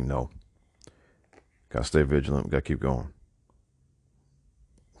change everything? No. Gotta stay vigilant. We gotta keep going.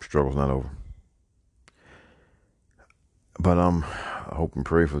 Struggle's not over. But I hope and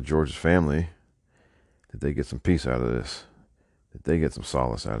pray for George's family that they get some peace out of this, that they get some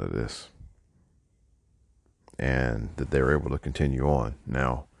solace out of this, and that they're able to continue on.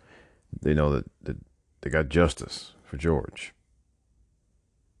 Now, they know that they got justice for George.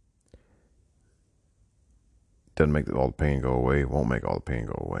 Doesn't make all the pain go away. Won't make all the pain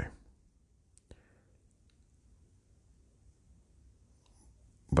go away.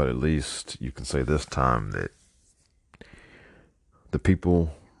 But at least you can say this time that the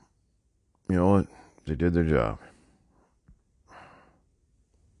people, you know what, they did their job.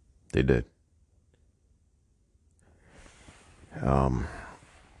 They did.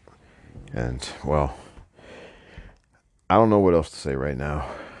 And, well, I don't know what else to say right now.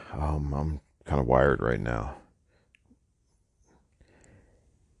 I'm kind of wired right now.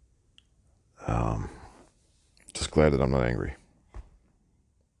 Just glad that I'm not angry.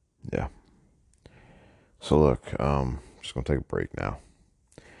 Yeah. So look, just gonna take a break now,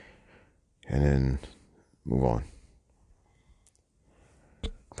 and then move on.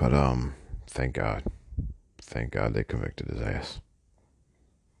 But thank God they convicted his ass.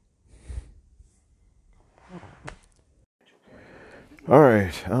 All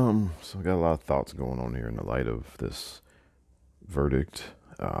right, so I got a lot of thoughts going on here in the light of this verdict.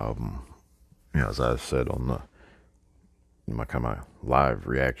 As I said on my kind of live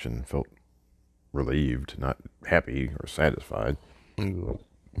reaction, felt relieved, not happy or satisfied.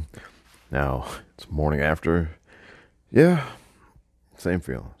 Now it's morning after. Yeah, same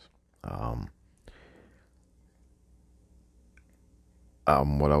feelings.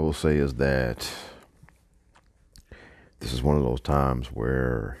 What I will say is that this is one of those times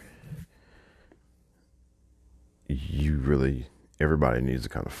where everybody needs to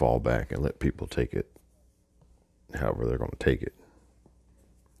kind of fall back and let people take it however they're going to take it.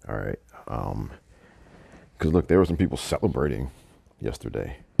 All right. Because look, there were some people celebrating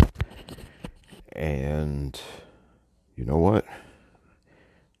yesterday. And you know what?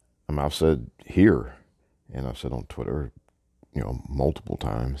 I've said here, and I've said on Twitter, multiple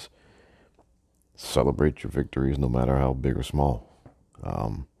times, celebrate your victories no matter how big or small.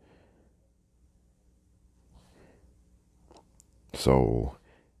 So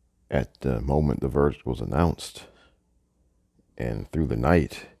at the moment the verdict was announced and through the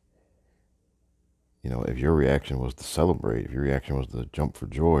night, if your reaction was to celebrate, if your reaction was to jump for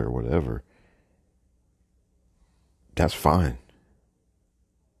joy or whatever, that's fine.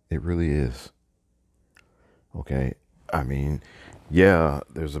 It really is. Okay? I mean, yeah,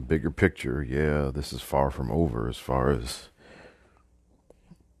 there's a bigger picture. Yeah, this is far from over as far as,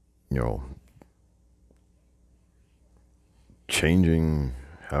 changing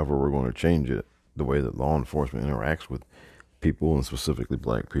however we're going to change it, the way that law enforcement interacts with people and specifically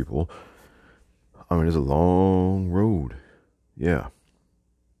black people. I mean, it's a long road. Yeah.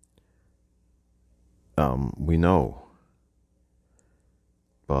 We know.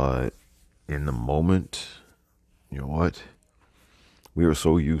 But in the moment, you know what? We are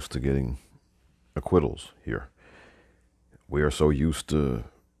so used to getting acquittals here. We are so used to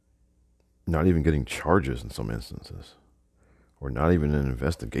not even getting charges in some instances, or not even an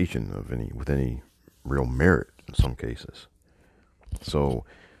investigation with any real merit in some cases. So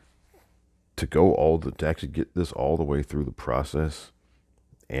to actually get this all the way through the process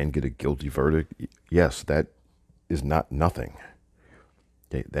and get a guilty verdict, yes, that is not nothing.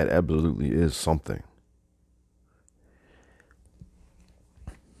 Okay, that absolutely is something.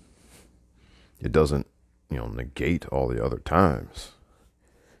 It doesn't, negate all the other times,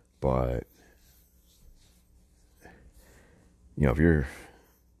 but if you're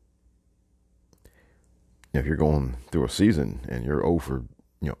going through a season and you're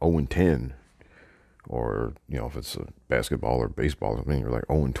 0-10, or if it's a basketball or baseball, you're like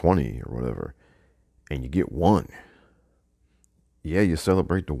 0-20 or whatever, and you get one, yeah, you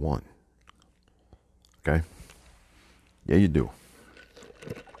celebrate the one. Okay, yeah, you do.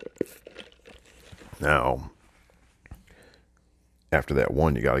 Now, after that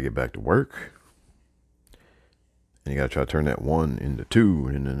one, you got to get back to work. And you got to try to turn that one into two,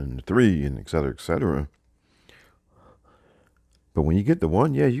 and then into three, and et cetera, et cetera. But when you get the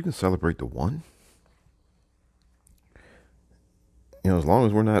one, yeah, you can celebrate the one. As long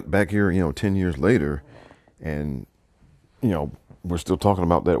as we're not back here, 10 years later, and, we're still talking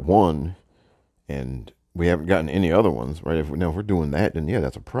about that one, and we haven't gotten any other ones, right? If we're doing that, then yeah,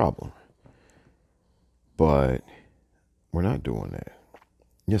 that's a problem. But we're not doing that.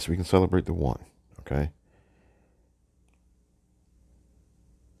 Yes, we can celebrate the one, okay?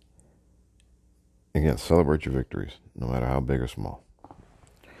 Again, celebrate your victories, no matter how big or small,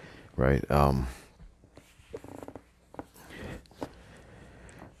 right?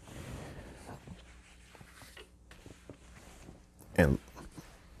 And and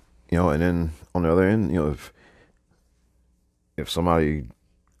then on the other end, if somebody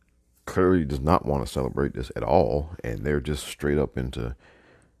clearly does not want to celebrate this at all, and they're just straight up into,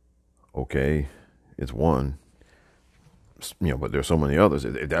 okay, it's one, but there's so many others.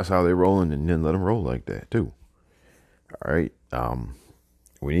 If that's how they're rolling, then let them roll like that too. All right.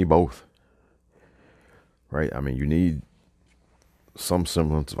 We need both, right? I mean, you need some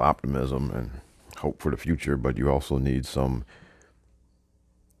semblance of optimism and hope for the future, but you also need some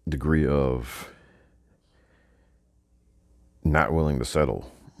degree of not willing to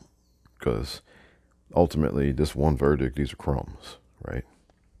settle, because ultimately this one verdict, these are crumbs, right?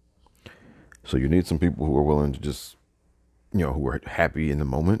 So you need some people who are willing to just, who are happy in the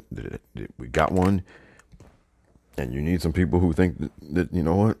moment that we got one. And you need some people who think that you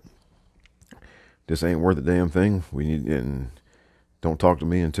know what, this ain't worth a damn thing. We need, and don't talk to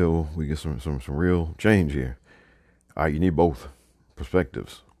me until we get some real change here. All right, you need both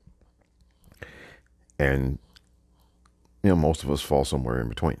perspectives. And, most of us fall somewhere in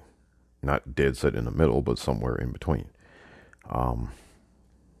between. Not dead set in the middle, but somewhere in between. I'm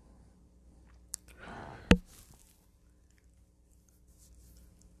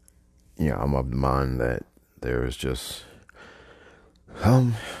of the mind that there is just,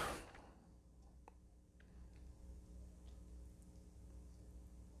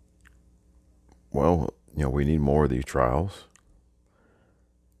 we need more of these trials.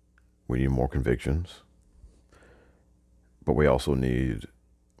 We need more convictions. But we also need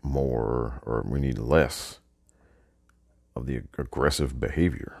more, or we need less of the aggressive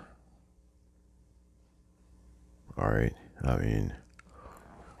behavior. All right. I mean,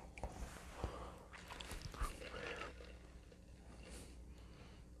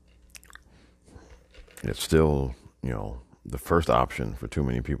 it's still, the first option for too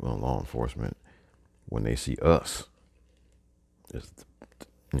many people in law enforcement when they see us is,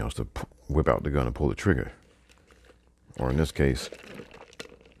 is to whip out the gun and pull the trigger. Or in this case,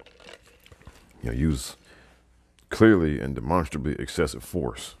 use clearly and demonstrably excessive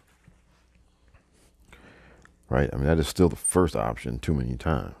force. Right? I mean, that is still the first option too many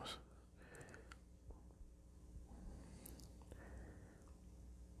times.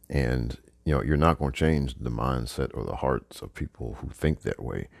 And, you're not going to change the mindset or the hearts of people who think that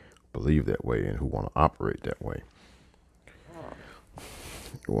way, believe that way, and who want to operate that way.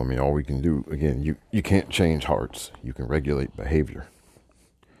 Well, I mean, all we can do, again, you can't change hearts. You can regulate behavior.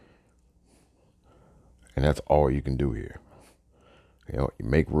 And that's all you can do here. You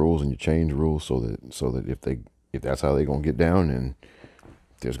make rules and you change rules so that if that's how they're going to get down, then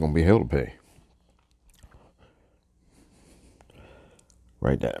there's going to be hell to pay.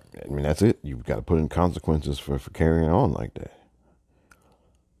 Right? That's it. You've got to put in consequences for carrying on like that.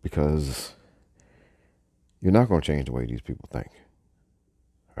 Because you're not going to change the way these people think.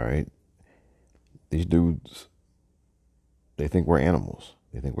 All right? These dudes, they think we're animals.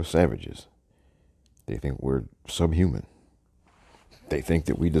 They think we're savages. They think we're subhuman. They think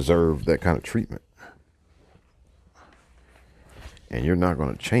that we deserve that kind of treatment. And you're not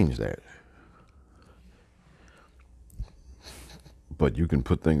going to change that. But you can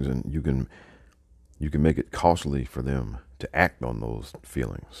put things in, you can you can make it costly for them to act on those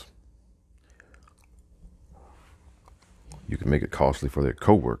feelings. You can make it costly for their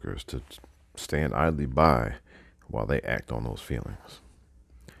coworkers to stand idly by while they act on those feelings.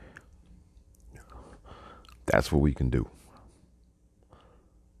 That's what we can do.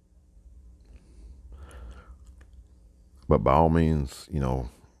 But by all means,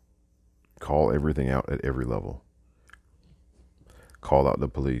 call everything out at every level. Call out the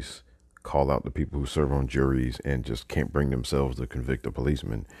police. Call out the people who serve on juries and just can't bring themselves to convict a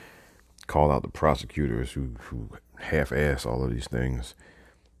policeman. Call out the prosecutors who half-ass all of these things,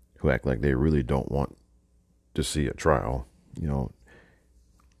 who act like they really don't want to see a trial.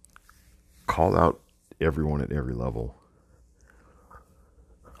 Call out everyone at every level.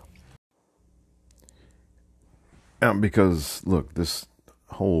 Because, look, this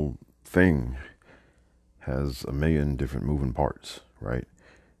whole thing has a million different moving parts, right?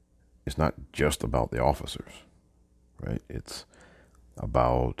 It's not just about the officers, right? It's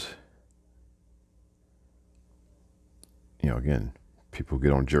about, again, people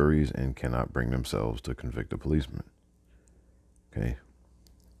get on juries and cannot bring themselves to convict a policeman. Okay?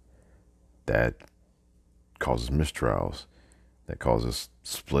 That causes mistrials. That causes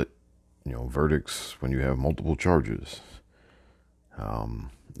split, verdicts when you have multiple charges.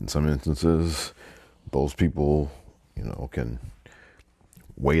 In some instances, those people, can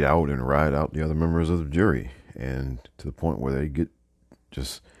wait out and ride out the other members of the jury, and to the point where they get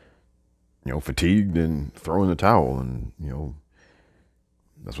just, fatigued and throw in the towel. And,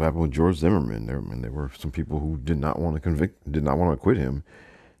 that's what happened with George Zimmerman. There were some people who did not want to acquit him,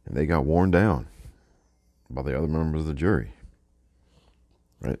 and they got worn down by the other members of the jury.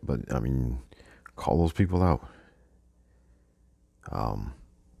 Right? But, call those people out.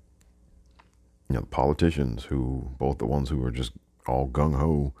 The politicians both the ones who are just all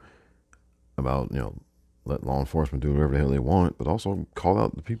gung-ho about, let law enforcement do whatever the hell they want, but also call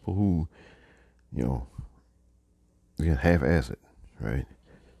out the people who, can half-ass it, right?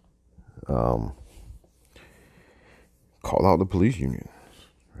 Call out the police union,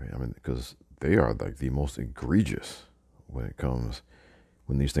 right? Because they are like the most egregious when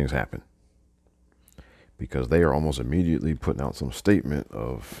these things happen. Because they are almost immediately putting out some statement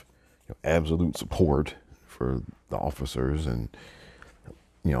of absolute support for the officers, and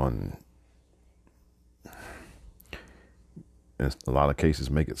and in a lot of cases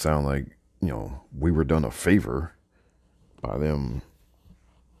make it sound like we were done a favor by them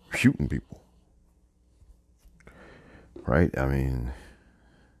shooting people, right?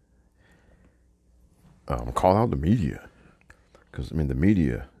 Call out the media, because the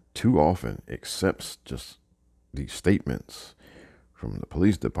media too often accepts just these statements from the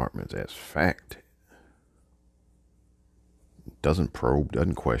police departments as fact. Doesn't probe,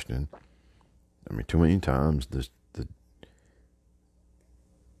 doesn't question. Too many times the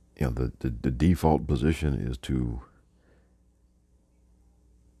default position is to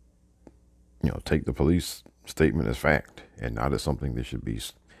take the police statement as fact, and not as something that should be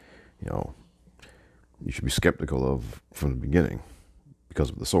you should be skeptical of from the beginning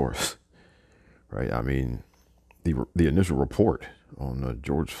because of the source, right? The initial report on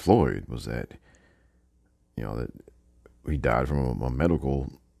George Floyd was that that he died from a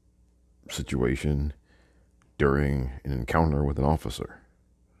medical situation during an encounter with an officer.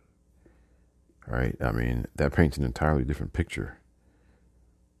 Right? That paints an entirely different picture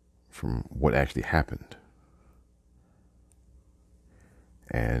from what actually happened.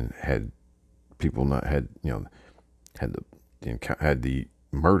 And had people not had the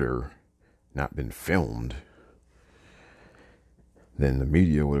murder not been filmed, then the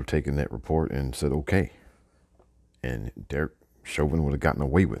media would have taken that report and said, okay. And Derrick Chauvin would have gotten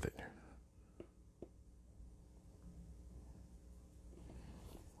away with it.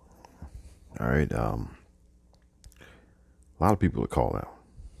 All right. A lot of people to call out.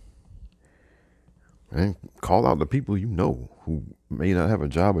 And call out the people who may not have a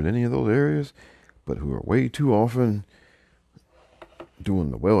job in any of those areas, but who are way too often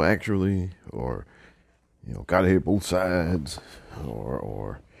doing the well actually, or gotta hit both sides,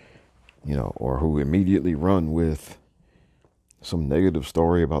 or who immediately run with some negative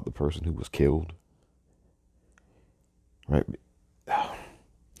story about the person who was killed. Right?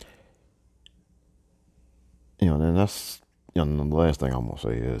 And that's, the last thing I'm going to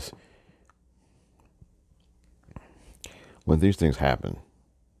say is, when these things happen,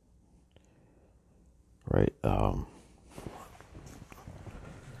 right,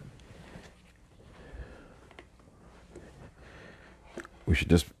 we should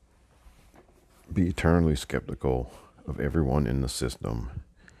just be eternally skeptical of everyone in the system,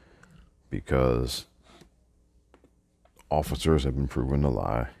 because officers have been proven to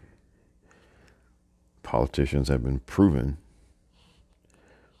lie. Politicians have been proven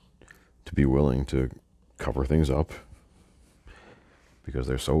to be willing to cover things up because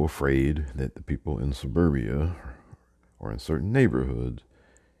they're so afraid that the people in suburbia or in certain neighborhoods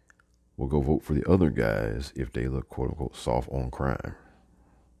will go vote for the other guys if they look, quote unquote, soft on crime.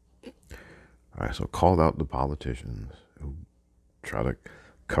 All right, so called out the politicians who try to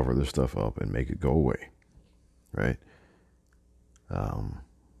cover this stuff up and make it go away, right?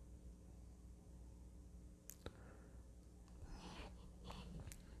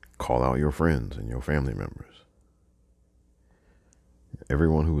 Call out your friends and your family members.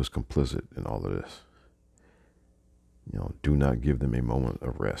 Everyone who is complicit in all of this. Do not give them a moment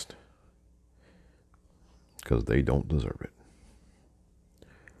of rest because they don't deserve it.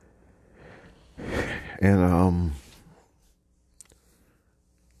 And I'm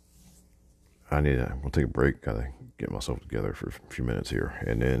gonna take a break, gotta get myself together for a few minutes here,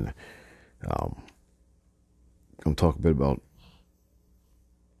 and then gonna talk a bit about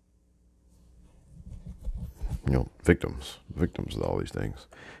victims of all these things,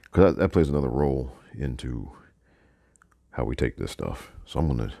 because that plays another role into how we take this stuff. So I'm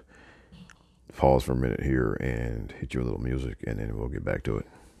gonna pause for a minute here and hit you a little music, and then we'll get back to it.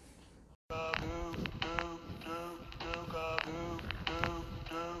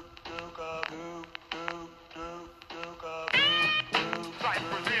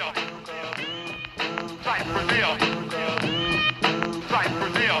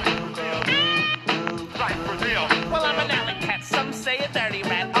 Well, I'm an alley cat, some say a dirty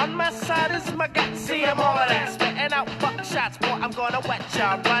rat. On my side is my gut, see I'm all of that. Spitting out buckshots, boy, I'm gonna wet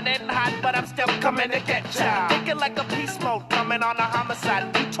ya. Running hot, but I'm still coming to get ya. Thinking like a beast mode, coming on a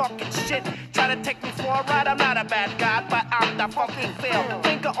homicide. You talking shit, trying to take me for a ride. I'm not a bad guy, but I'm the fucking feel.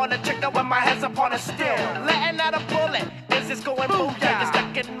 Finger on the trigger when my head's upon a steel. Letting out a bullet, is this going booyah? You're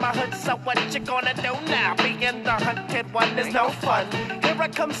stuck in my hood, so what you gonna do now? Being the hunted one is no fun. Here I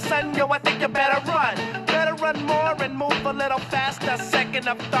come, son, yo, I think you better run. Better run more and move a little faster. Second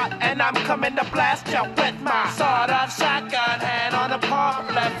of thought, and I'm coming to blast you with my sawed-off shotgun. Hand on the pump,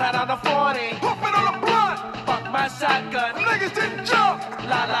 left hand on the 40. Pumping on the blunt. Fuck my shotgun. Niggas didn't jump.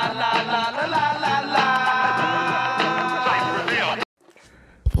 La la la la la la la la.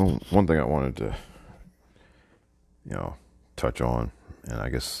 Well, one thing I wanted to, touch on, and I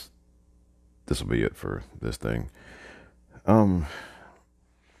guess this will be it for this thing.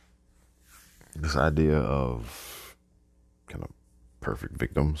 This idea of kind of perfect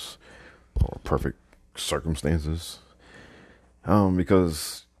victims or perfect circumstances.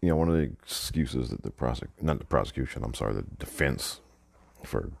 Because, one of the excuses that the defense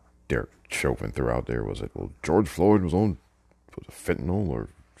for Derrick Chauvin threw out there was that, well, George Floyd was on fentanyl or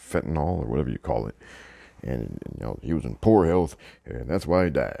whatever you call it. And, he was in poor health and that's why he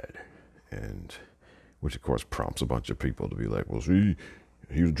died. And which of course prompts a bunch of people to be like, well, see,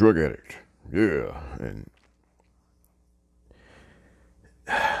 he was a drug addict. Yeah.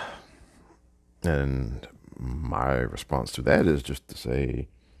 And my response to that is just to say,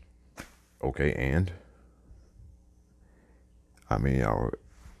 okay, and I mean, are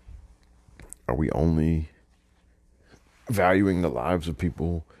we only valuing the lives of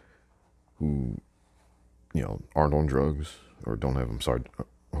people who, aren't on drugs or don't have,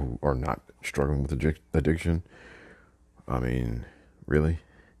 who are not struggling with addiction? I mean, really?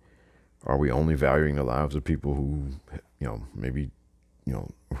 Are we only valuing the lives of people who, maybe,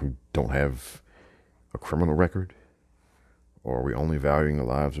 who don't have a criminal record? Or are we only valuing the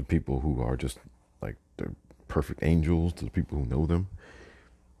lives of people who are just like the perfect angels to the people who know them?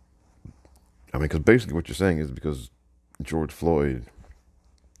 I mean, because basically what you're saying is because George Floyd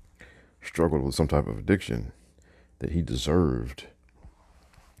struggled with some type of addiction that he deserved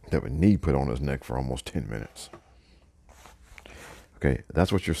to have a knee put on his neck for almost 10 minutes. Okay,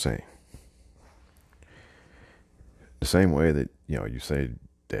 that's what you're saying. The same way that, you say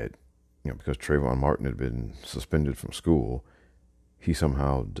that, because Trayvon Martin had been suspended from school, he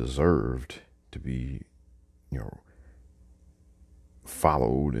somehow deserved to be,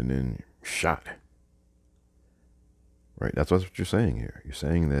 followed and then shot. Right? That's what you're saying here. You're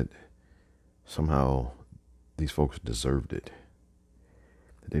saying that somehow these folks deserved it.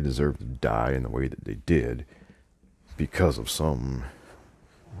 That they deserved to die in the way that they did because of some,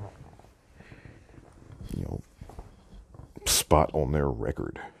 spot on their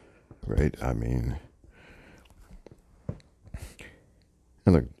record. Right? I mean,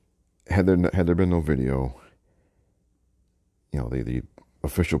 and look, had there been no video, the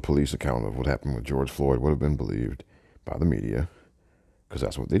official police account of what happened with George Floyd would have been believed by the media, because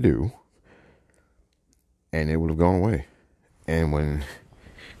that's what they do, and it would have gone away. And when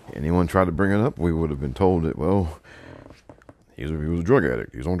anyone tried to bring it up, we would have been told that, well, he was a drug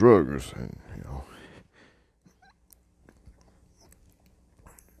addict. He's on drugs. And,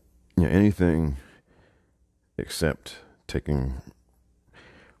 anything except taking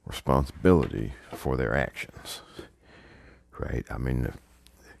responsibility for their actions, right? I mean,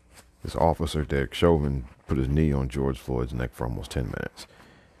 this officer, Derrick Chauvin, put his knee on George Floyd's neck for almost 10 minutes.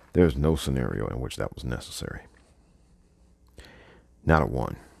 There's no scenario in which that was necessary. Not a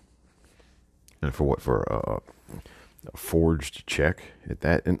one. And for what? For a forged check at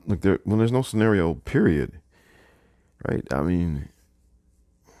that? And look, when there's no scenario, period, right? I mean,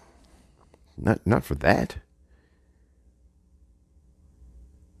 not for that.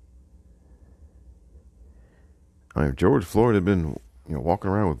 I mean, if George Floyd had been,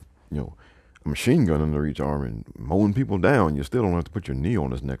 walking around with, a machine gun under each arm and mowing people down, you still don't have to put your knee on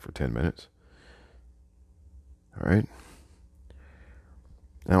his neck for 10 minutes. All right?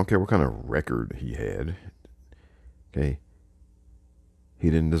 I don't care what kind of record he had. Okay? He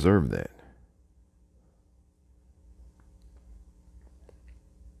didn't deserve that.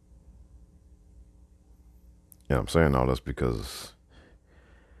 Yeah, I'm saying all this because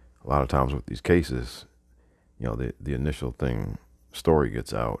a lot of times with these cases, the initial story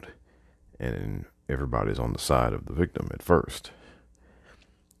gets out, and everybody's on the side of the victim at first.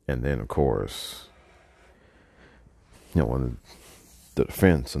 And then, of course, when the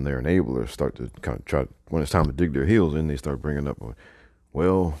defense and their enablers start to kind of try, when it's time to dig their heels in, they start bringing up,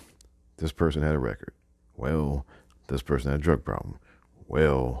 well, this person had a record. Well, this person had a drug problem.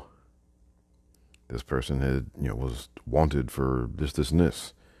 Well, this person had, was wanted for this, and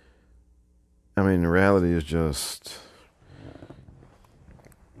this. I mean, the reality is just,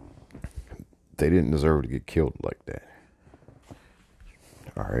 they didn't deserve to get killed like that.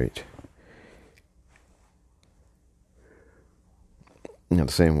 All right. The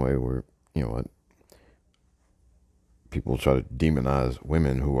same way where, people try to demonize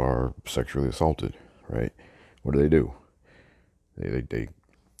women who are sexually assaulted, right? What do? They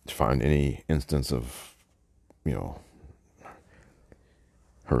find any instance of,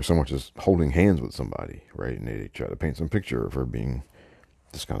 her so much as holding hands with somebody, right? And they try to paint some picture of her being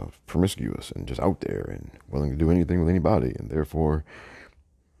just kind of promiscuous and just out there and willing to do anything with anybody. And therefore,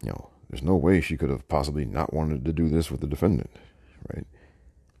 there's no way she could have possibly not wanted to do this with the defendant, right?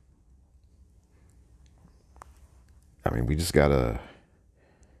 I mean, we just gotta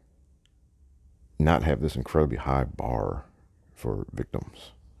not have this incredibly high bar for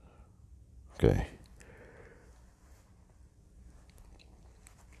victims. Okay.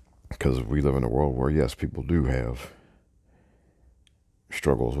 Because we live in a world where, yes, people do have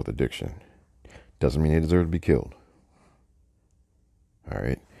struggles with addiction. Doesn't mean they deserve to be killed. All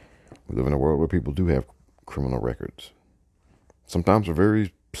right. We live in a world where people do have criminal records. Sometimes for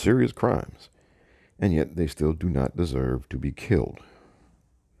very serious crimes. And yet they still do not deserve to be killed.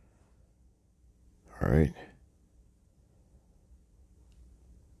 All right.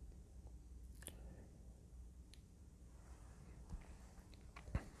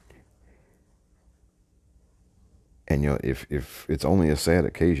 And if it's only a sad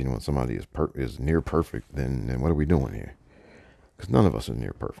occasion when somebody is near perfect, then what are we doing here? Because none of us are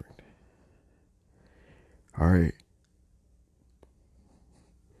near perfect. All right.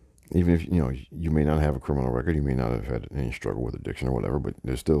 Even if you may not have a criminal record, you may not have had any struggle with addiction or whatever, but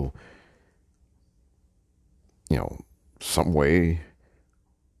there's still some way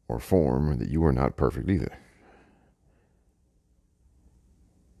or form that you are not perfect either.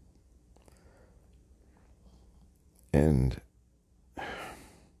 And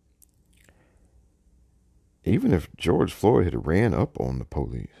even if George Floyd had ran up on the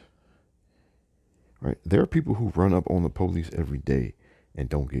police, right? There are people who run up on the police every day and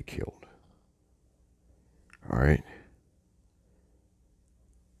don't get killed. All right?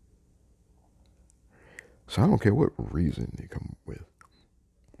 So I don't care what reason they come up with.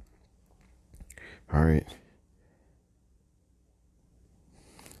 All right?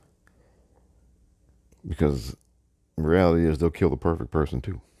 Because the reality is they'll kill the perfect person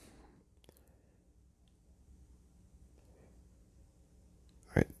too.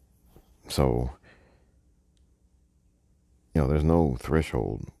 Right? So, there's no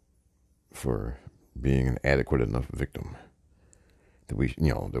threshold for being an adequate enough victim that we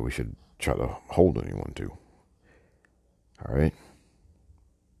should try to hold anyone to. All right?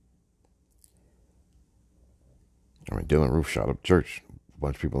 I mean, Dylan Roof shot up a church, a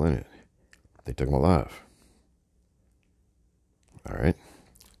bunch of people in it. They took him alive. All right?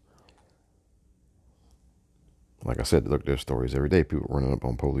 Like I said, look, there's stories every day, people running up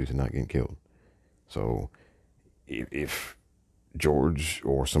on police and not getting killed. So if George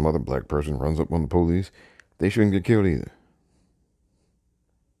or some other black person runs up on the police, they shouldn't get killed either.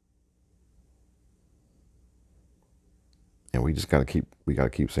 And we just gotta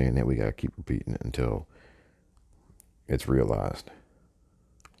keep saying that. We gotta keep repeating it until it's realized.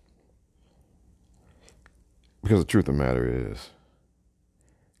 Because the truth of the matter is,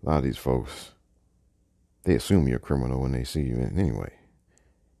 a lot of these folks, they assume you're a criminal when they see you anyway.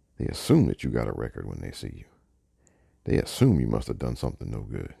 They assume that you got a record when they see you. They assume you must have done something no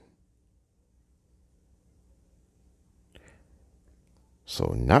good.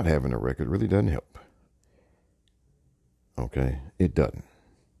 So not having a record really doesn't help. Okay? It doesn't.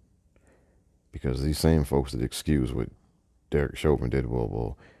 Because these same folks that excuse what Derrick Chauvin did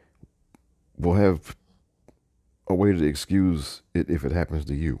will have a way to excuse it if it happens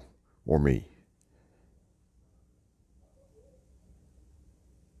to you or me.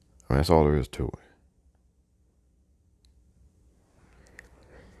 I mean, that's all there is to it.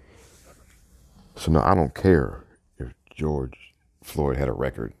 So now I don't care if George Floyd had a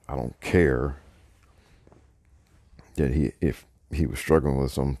record. I don't care that if he was struggling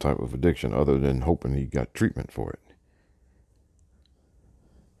with some type of addiction other than hoping he got treatment for it.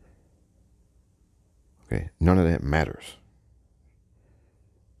 Okay, none of that matters.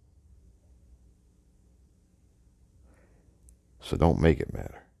 So don't make it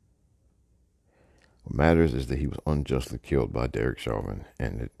matter. What matters is that he was unjustly killed by Derrick Chauvin,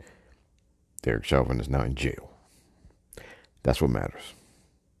 and that Derrick Chauvin is now in jail. That's what matters.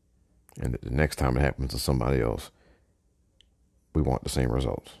 And that the next time it happens to somebody else, we want the same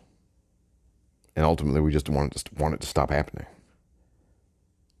results. And ultimately, we just want it to stop happening.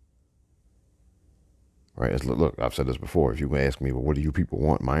 Right? Look, I've said this before. If you ask me, well, what do you people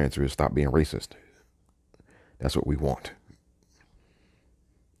want? My answer is stop being racist. That's what we want.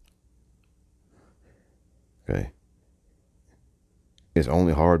 Okay? It's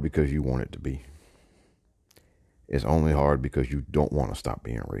only hard because you want it to be. It's only hard because you don't want to stop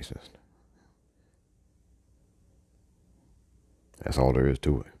being racist. That's all there is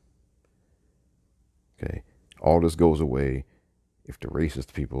to it. Okay? All this goes away if the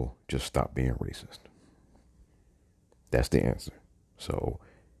racist people just stop being racist. That's the answer. So,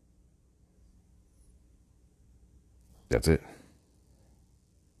 that's it.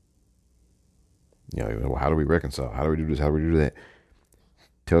 You know, how do we reconcile? How do we do this? How do we do that?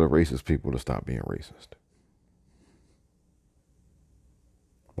 Tell the racist people to stop being racist.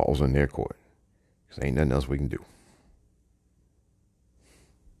 Ball's in their court. Because ain't nothing else we can do.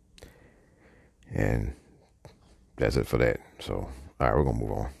 And that's it for that. So, all right, we're going to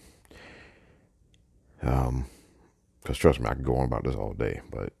move on. Because trust me, I could go on about this all day.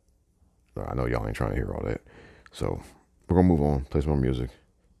 But I know y'all ain't trying to hear all that. So, we're going to move on. Play some more music.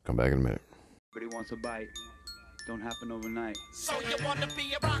 Come back in a minute. Everybody wants a bite. Don't happen overnight. So you wanna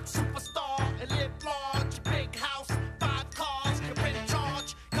be a rock superstar and live large, big house, 5 cars, you're in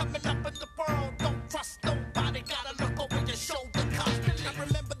charge, coming up in the world, don't trust nobody, gotta look over your shoulder constantly. I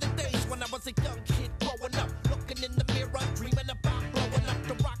remember the days when I was a young kid growing up, looking in the mirror, dreaming about blowing up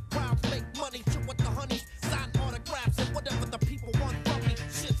the rock crowds, make money, chill with the honeys, sign autographs and whatever the people want from me.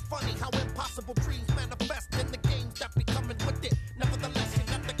 Shit's funny how impossible dreams manifest in the games that be coming with it. Nevertheless, you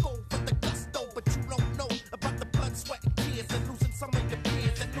got to go for the gusto, but you don't know about the blood, sweat, and tears, and losing some of your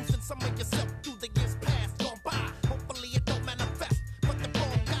peers, and losing some of yourself through the years past gone by. Hopefully it don't manifest, but the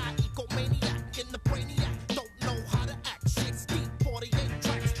wrong guy, egomaniac in the brainiac, don't know how to act. Shit's deep, 48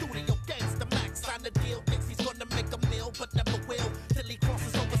 tracks, studio gangsta max, sign the deal, thinks he's gonna make a meal, but never will, till he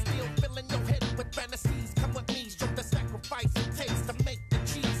crosses over steel, filling your head with fantasies. Come with me, show the sacrifice it takes to make the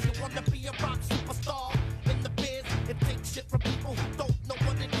cheese. You wanna be a rock superstar in the biz, and take shit from people who don't know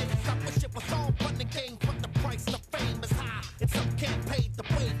what it is. I wish it was all fun and games, but the price of fame is high, and some can't pay the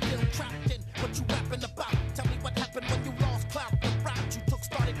way. Feel trapped in what you rapping about. Tell me what happened when you lost clout. The route you took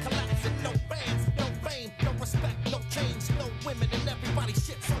started collapsing. No fans, no fame, no respect, no change, no women, and everybody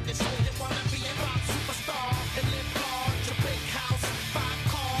shits on your show. You wanna be a rock superstar and live large, your big house, 5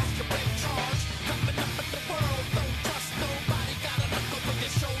 cars, you're in charge, coming up in the world, don't trust nobody, gotta look over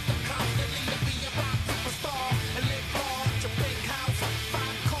your shoulder constantly. To be a rock superstar and live large, your big house,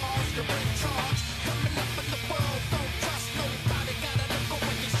 5 cars, you're in charge, coming up in the world, don't trust nobody, gotta look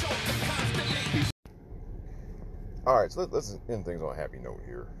over your shoulder constantly. All right, so let's end things on a happy note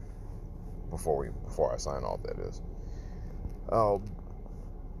here. Before I sign off, that is.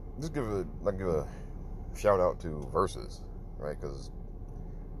 Just give a shout out to Versus, right? Because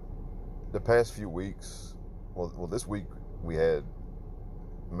the past few weeks, well, this week we had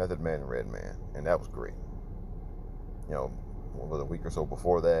Method Man and Redman, and that was great. You know, what was a week or so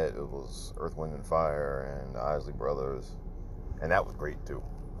before that, it was Earth, Wind, and Fire and the Isley Brothers. and that was great too,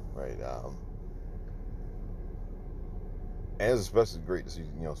 right? And it's especially great to see,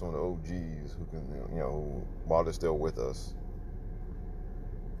 some of the OGs who can, while they're still with us,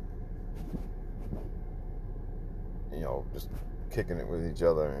 just kicking it with each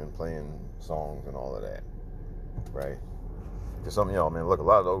other and playing songs and all of that, right? Because some, look, a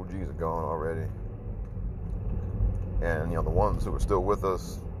lot of the OGs are gone already. And, the ones who are still with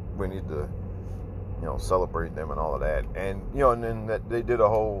us, we need to, celebrate them and all of that. And, and then that they did a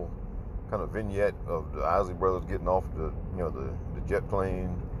whole kind of vignette of the Isley brothers getting off the jet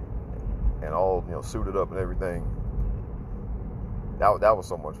plane and all, suited up and everything. That was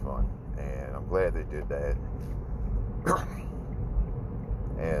so much fun. And I'm glad they did that.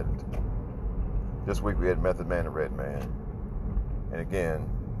 And this week we had Method Man and Redman. And again,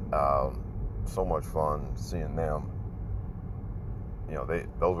 so much fun seeing them.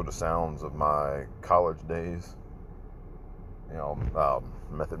 Those were the sounds of my college days.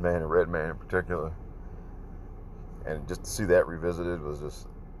 Method Man and Redman in particular. And just to see that revisited was just,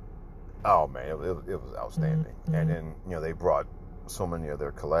 oh man, it was outstanding. And then, they brought so many of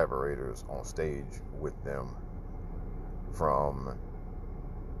their collaborators on stage with them from,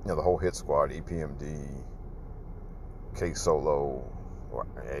 the whole hit squad, EPMD, K Solo,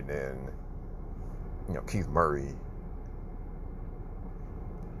 and then, Keith Murray.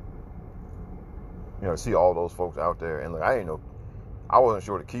 To see all those folks out there, and I wasn't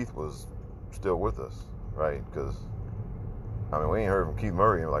sure that Keith was still with us, right? Because we ain't heard from Keith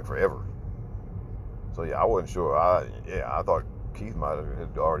Murray in forever. So yeah, I wasn't sure. I thought Keith might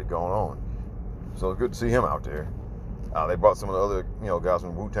have already gone on. So it's good to see him out there. They brought some of the other guys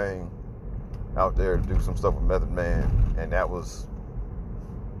from Wu-Tang out there to do some stuff with Method Man, and that was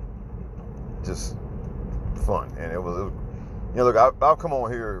just fun. And it was look, I'll come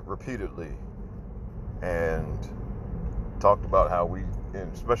on here repeatedly and talked about how we,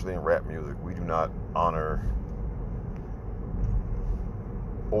 especially in rap music, we do not honor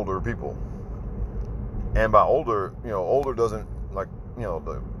older people. And by older, older doesn't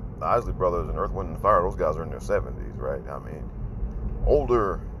the Isley Brothers and Earth, Wind and Fire, those guys are in their 70s, right?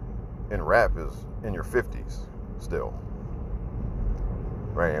 Older in rap is in your 50s still,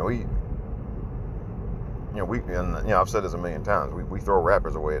 right? And I've said this a million times, we throw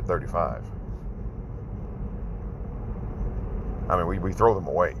rappers away at 35. We throw them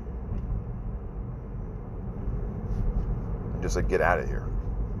away. And just say, get out of here.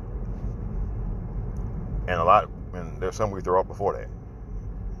 And there's some we throw up before that.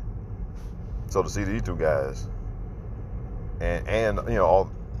 So to see these two guys, and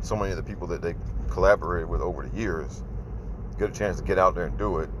so many of the people that they collaborated with over the years, get a chance to get out there and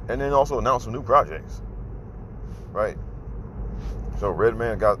do it, and then also announce some new projects, right? So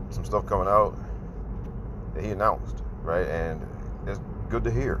Redman got some stuff coming out that he announced, right? And it's good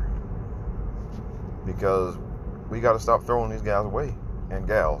to hear, because we got to stop throwing these guys away and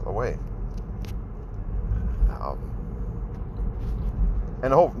gals away.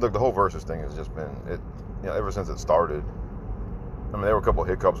 And the whole versus thing has just been ever since it started. There were a couple of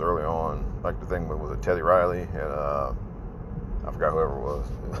hiccups early on, like the thing with Teddy Riley and I forgot whoever it was,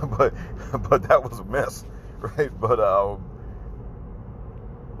 but that was a mess, right? But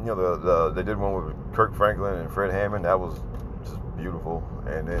they did one with Kirk Franklin and Fred Hammond. That was just beautiful.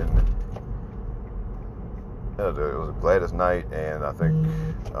 And then it was Gladys Knight and I think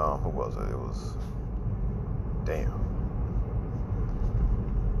who was it? It was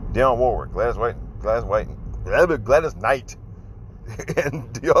Dionne Warwick, Gladys Knight,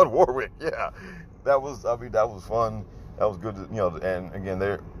 and Dionne Warwick. Yeah, that was fun. That was good to, and again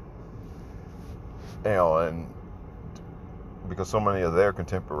they're, and because so many of their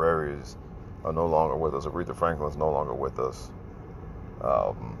contemporaries are no longer with us. Aretha Franklin's no longer with us.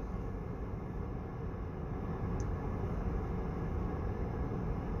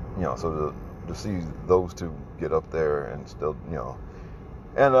 So to see those two get up there and still,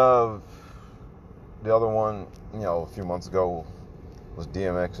 and the other one, a few months ago was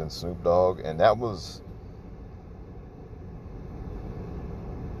DMX and Snoop Dogg, and that was,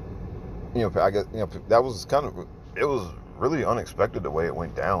 I guess, that was it was really unexpected the way it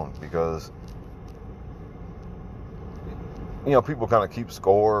went down, because, people kind of keep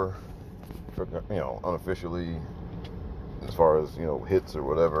score, for, unofficially, as far as, hits or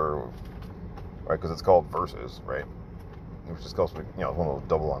whatever, right? Because it's called versus, right? Which is supposed to be, one of those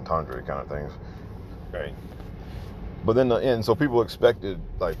double entendre kind of things, right? But then, and so people expected,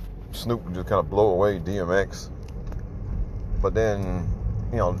 Snoop to just kind of blow away DMX. But then,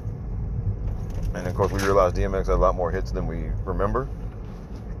 and of course we realized DMX had a lot more hits than we remember.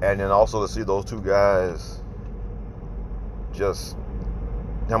 And then also to see those two guys, just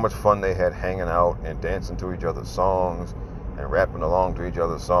how much fun they had hanging out and dancing to each other's songs and rapping along to each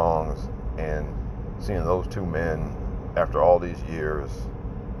other's songs, and seeing those two men after all these years,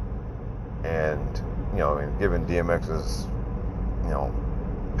 and and given DMX's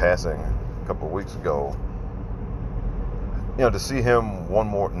passing a couple of weeks ago, to see him one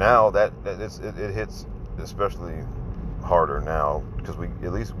more now, that it hits especially harder now, because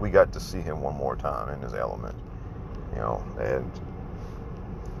at least we got to see him one more time in his element, and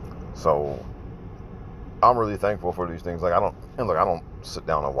so I'm really thankful for these things. Like, I don't sit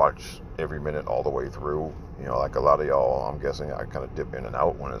down and watch every minute all the way through, like a lot of y'all. I'm guessing I kind of dip in and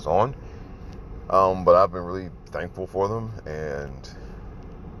out when it's on, but I've been really thankful for them, and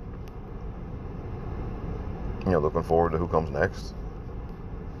looking forward to who comes next.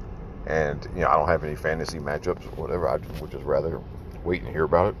 And I don't have any fantasy matchups or whatever. I would just rather wait and hear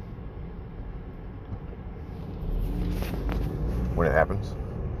about it when it happens.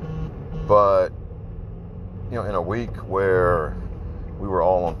 But in a week where we were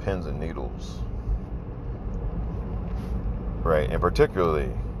all on pins and needles, right? And particularly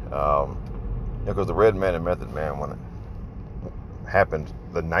because the Red Man and Method Man, when it happened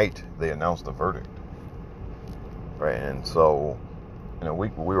the night they announced the verdict, right? And so in a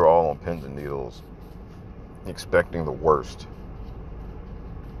week where we were all on pins and needles, expecting the worst,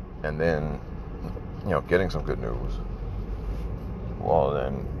 and then getting some good news, well,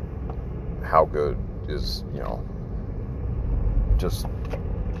 then how good is just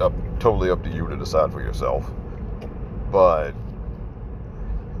totally up to you to decide for yourself. But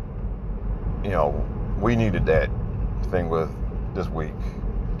we needed that thing with this week,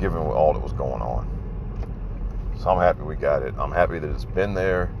 given all that was going on. So I'm happy we got it. I'm happy that it's been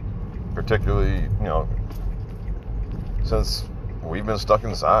there, particularly since we've been stuck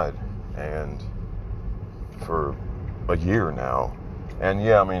inside and for a year now. And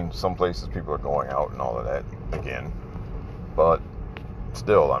yeah, I mean, some places people are going out and all of that again, but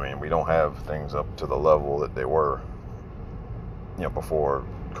still, I mean, we don't have things up to the level that they were, before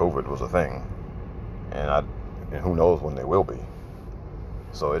COVID was a thing, and who knows when they will be.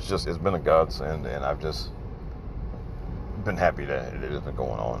 So it's been a godsend, and I've just been happy that it has been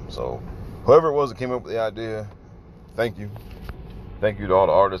going on. So whoever it was that came up with the idea, thank you to all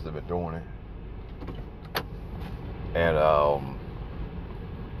the artists that have been doing it, and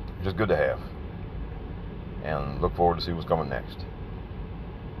just good to have, and look forward to see what's coming next.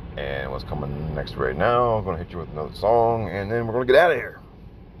 And what's coming next right now, I'm going to hit you with another song, and then we're going to get out of here.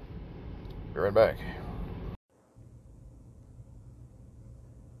 Be right back.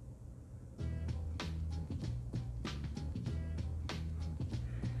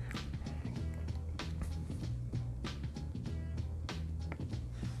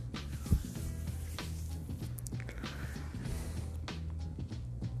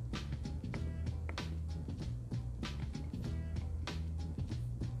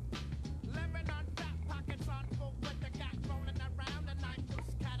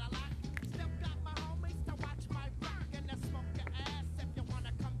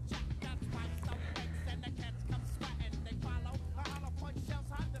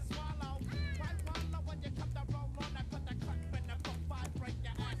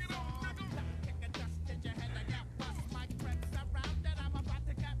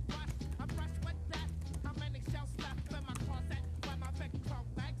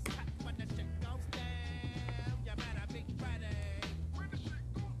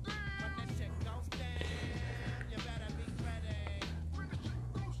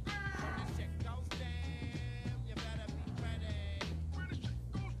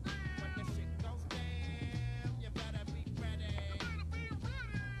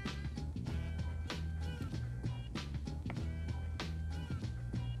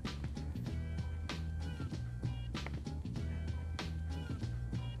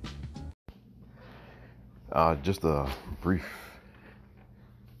 Just a brief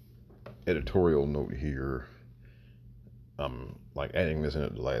editorial note here. Like adding this in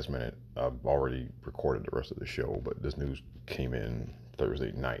at the last minute. I've already recorded the rest of the show, but this news came in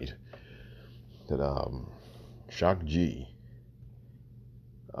Thursday night that Shock G,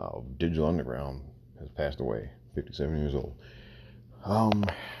 Digital Underground, has passed away, 57 years old. I'm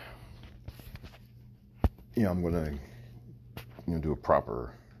gonna do a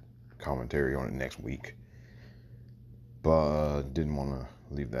proper commentary on it next week, but didn't want to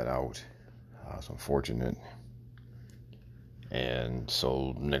leave that out. It's unfortunate. And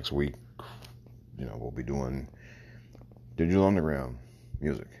so next week, we'll be doing Digital Underground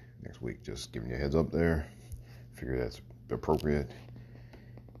music next week. Just giving you a heads up there. Figure that's appropriate.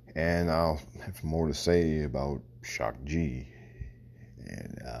 And I'll have more to say about Shock G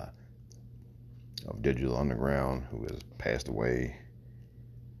and of Digital Underground, who has passed away.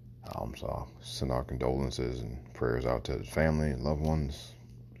 So send our condolences and prayers out to his family and loved ones.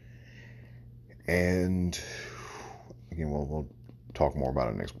 And again, we'll talk more about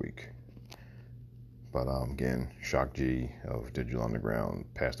it next week. But again, Shock G of Digital Underground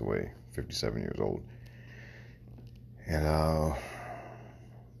passed away, 57 years old. And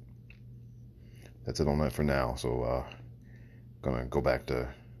that's it on that for now. So gonna go back to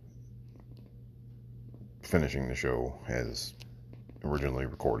finishing the show as originally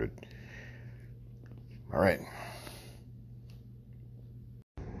recorded. All right.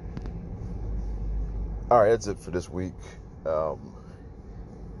 All right, that's it for this week.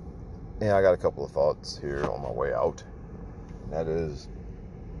 And I got a couple of thoughts here on my way out. And that is,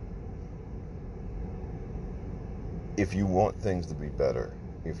 if you want things to be better,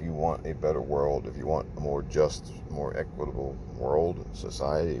 if you want a better world, if you want a more just, more equitable world,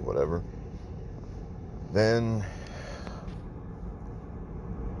 society, whatever, then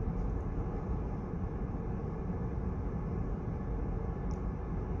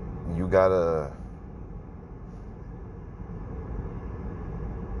you gotta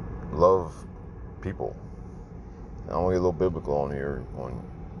love people. I want to get a little biblical on here on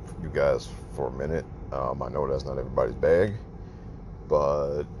you guys for a minute. I know that's not everybody's bag,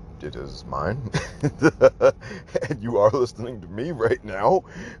 but it is mine. And you are listening to me right now.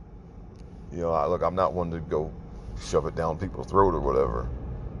 You know, look, I'm not one to go shove it down people's throat or whatever,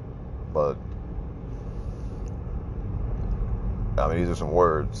 but I mean, these are some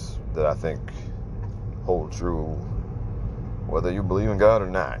words that I think hold true whether you believe in God or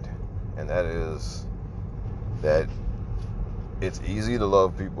not. And that is that it's easy to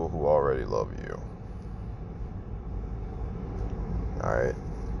love people who already love you. Alright?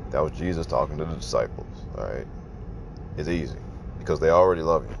 That was Jesus talking to the disciples. Alright? It's easy because they already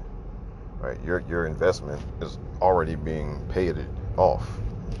love you. Right? Your investment is already being paid off.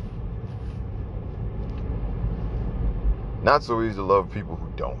 Not so easy to love people who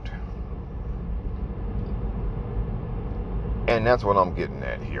don't. And that's what I'm getting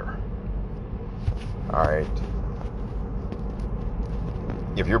at here. Alright?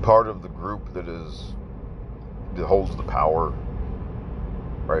 If you're part of the group that holds the power,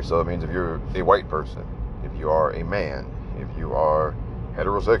 right? So it means if you're a white person, if you are a man, if you are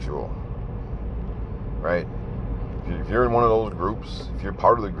heterosexual, right? If you're in one of those groups, if you're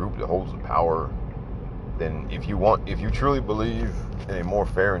part of the group that holds the power, then if you truly believe in a more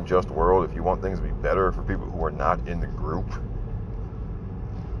fair and just world, if you want things to be better for people who are not in the group,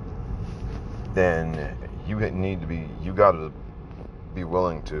 then you gotta be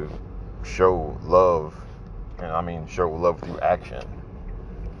willing to show love, and I mean show love through action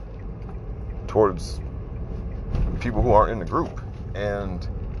towards people who aren't in the group, and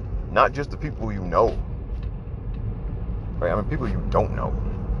not just the people you know, right? I mean people you don't know.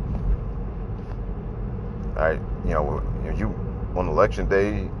 Right? You know, you on election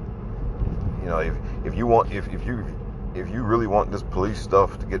day, you know, if you really want this police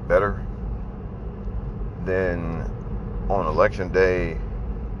stuff to get better, then on election day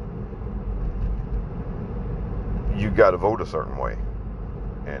you got to vote a certain way,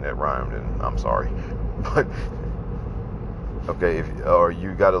 and that rhymed, and I'm sorry, but okay, or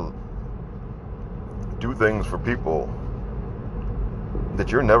you got to do things for people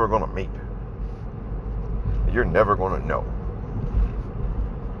that you're never going to meet, you're never going to know.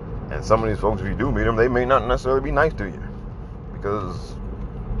 And some of these folks, if you do meet them, they may not necessarily be nice to you because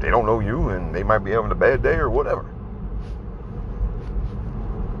they don't know you and they might be having a bad day or whatever.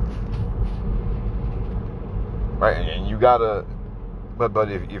 Right? And you gotta, but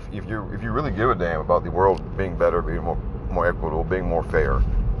if you really give a damn about the world being better, being more equitable, being more fair,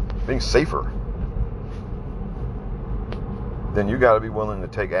 being safer, then you got to be willing to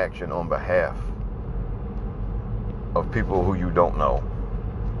take action on behalf of people who you don't know,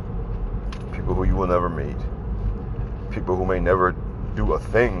 people who you will never meet, people who may never do a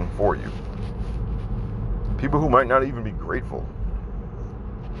thing for you, people who might not even be grateful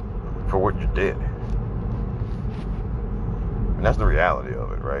for what you did. And that's the reality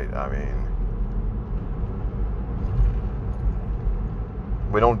of it, right? I mean,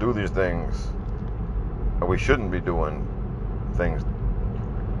 we don't do these things, or we shouldn't be doing things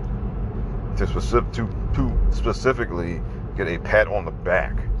to specifically get a pat on the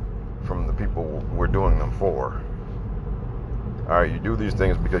back from the people we're doing them for. Alright, you do these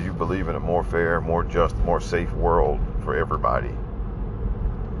things because you believe in a more fair, more just, more safe world for everybody.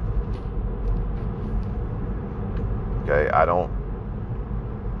 Okay,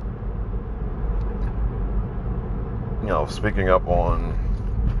 speaking up on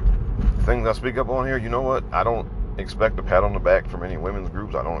things I speak up on here, you know what? I don't expect a pat on the back from any women's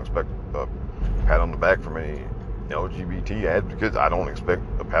groups. I don't expect a pat on the back from any LGBT advocates. I don't expect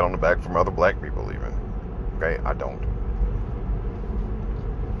a pat on the back from other black people even. Okay? I don't.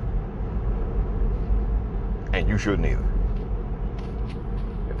 And you shouldn't either.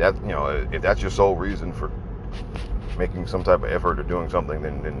 If that's your sole reason for making some type of effort or doing something,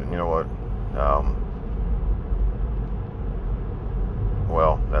 then you know what?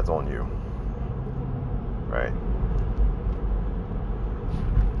 Well, that's on you. Right?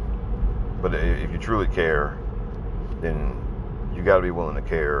 But if you truly care, then you got to be willing to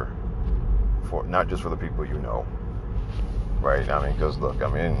care for not just for the people you know. Right? I mean, because look, how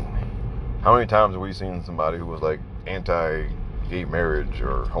many times have we seen somebody who was like anti-gay marriage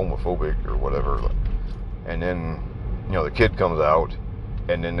or homophobic or whatever, and then the kid comes out,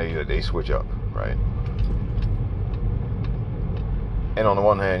 and then they switch up, right? And on the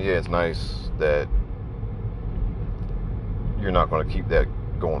one hand, yeah, it's nice that you're not going to keep that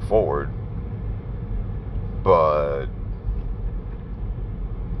going forward, but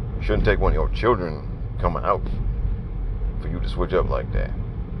you shouldn't take one of your children coming out for you to switch up like that.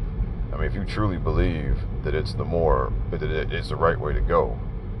 I mean, if you truly believe that it's the right way to go,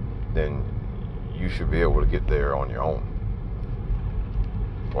 then you should be able to get there on your own.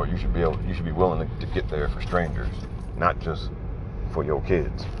 Or you should be willing to get there for strangers, not just for your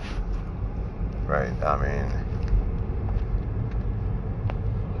kids. Right? I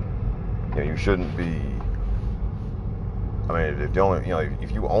mean, you shouldn't be. I mean,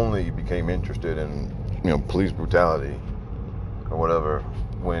 if you only became interested in police brutality or whatever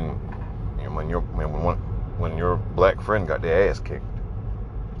when your black friend got their ass kicked,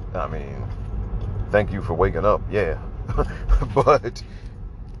 I mean, thank you for waking up, yeah. But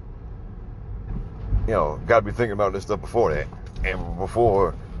got to be thinking about this stuff before that, and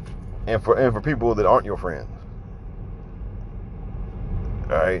for people that aren't your friends.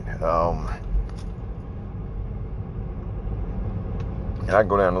 All right. And I can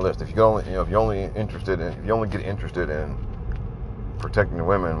go down the list. If you only get interested in protecting the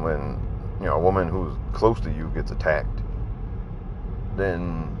women when a woman who's close to you gets attacked,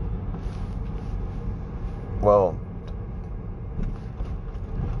 then well,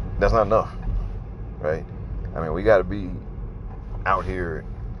 that's not enough, right? I mean, we got to be out here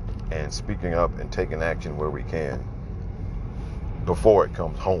and speaking up and taking action where we can before it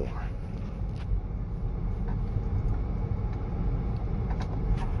comes home.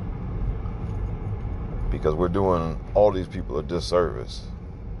 Because we're doing all these people a disservice,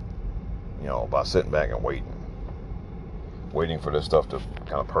 by sitting back and waiting for this stuff to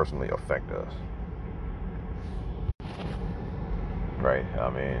kind of personally affect us. Right? I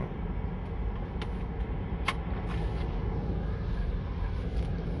mean,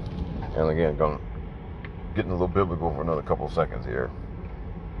 and again, getting a little biblical for another couple of seconds here.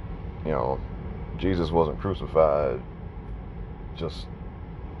 Jesus wasn't crucified just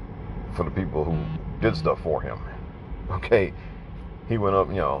for the people who did stuff for him. Okay? He went up,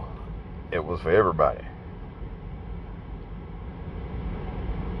 it was for everybody.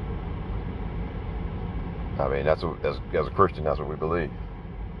 I mean, as a Christian, that's what we believe.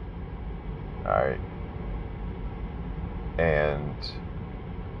 Alright? And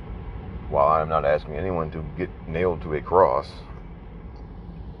while I'm not asking anyone to get nailed to a cross,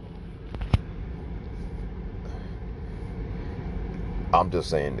 I'm just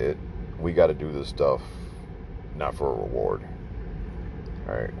saying that we got to do this stuff not for a reward.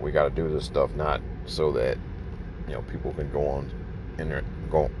 All right, we got to do this stuff not so that people can go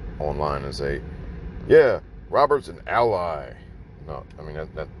online and say, yeah, Robert's an ally. No, I mean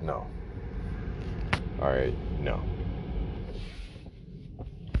that no. All right, no.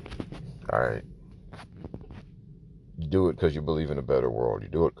 All right. You do it because you believe in a better world. You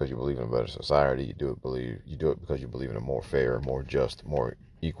do it because you believe in a better society. You do it because you believe in a more fair, more just, more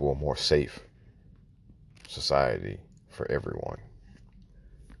equal, more safe society for everyone.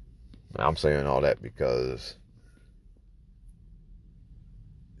 And I'm saying all that because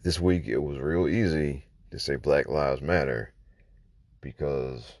this week it was real easy to say Black Lives Matter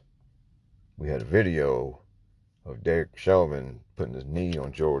because we had a video of Derrick Chauvin putting his knee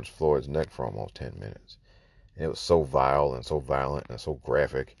on George Floyd's neck for almost 10 minutes. And it was so vile and so violent and so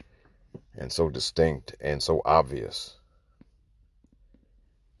graphic and so distinct and so obvious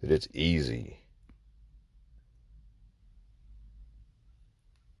that it's easy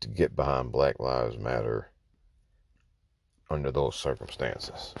to get behind Black Lives Matter under those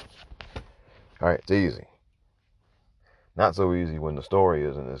circumstances. All right, it's easy. Not so easy when the story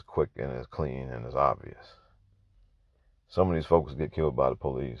isn't as quick and as clean and as obvious. some of these folks get killed by the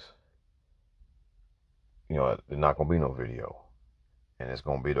police, you know, there's not going to be no video. And it's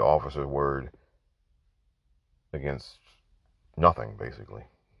going to be the officer's word against nothing, basically.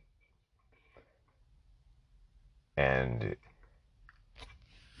 And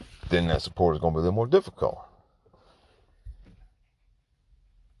then that support is going to be a little more difficult.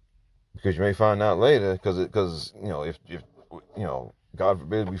 Because you may find out later, because you know, if you know, God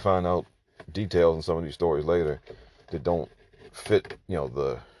forbid we find out details in some of these stories later that don't fit, you know,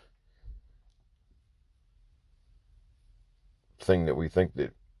 the thing that we think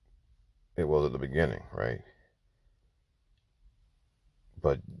that it was at the beginning, right?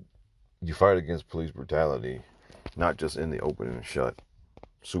 But you fight against police brutality, not just in the open and shut,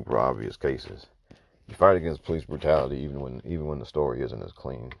 super obvious cases. You fight against police brutality even when the story isn't as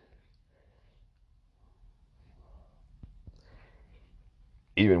clean.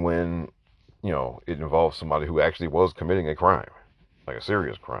 Even when, you know, it involves somebody who actually was committing a crime, like a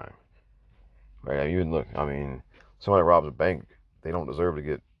serious crime, right? I mean, even look, I mean, somebody robs a bank, they don't deserve to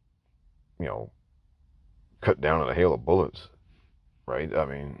get, you know, cut down in a hail of bullets, right? I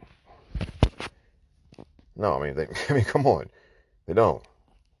mean, no, I mean, come on, they don't.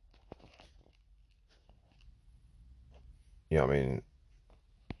 You know, I mean,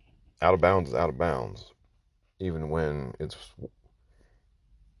 out of bounds is out of bounds, even when it's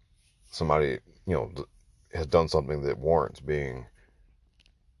somebody, you know, has done something that warrants being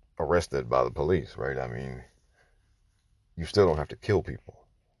arrested by the police, right? I mean, you still don't have to kill people.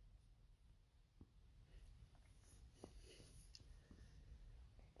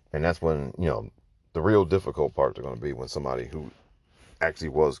 And that's when, you know, the real difficult parts are going to be when somebody who actually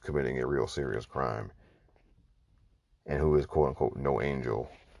was committing a real serious crime and who is quote unquote no angel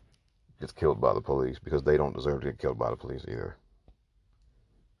gets killed by the police, because they don't deserve to get killed by the police either.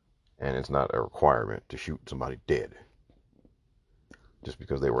 And it's not a requirement to shoot somebody dead just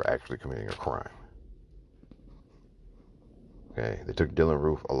because they were actually committing a crime. Okay, they took Dylan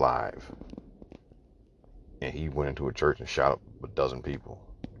Roof alive, and he went into a church and shot up a dozen people.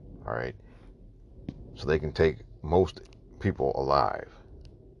 All right, so they can take most people alive.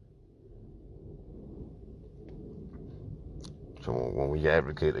 So when we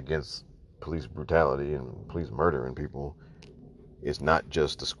advocate against police brutality and police murdering people, it's not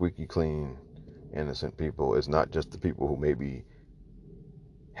just the squeaky clean, innocent people. It's not just the people who maybe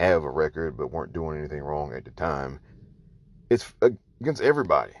have a record but weren't doing anything wrong at the time. It's against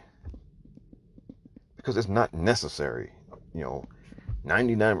everybody, because it's not necessary. You know,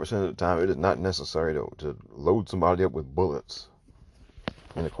 99% of the time, it is not necessary to load somebody up with bullets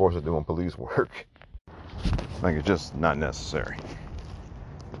in the course of doing police work. Like, it's just not necessary.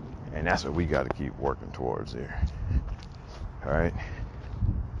 And that's what we got to keep working towards here. All right.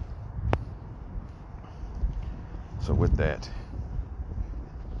 So with that,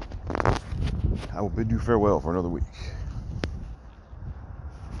 I will bid you farewell for another week.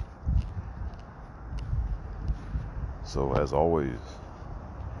 So as always,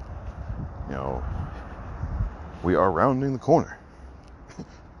 you know, we are rounding the corner,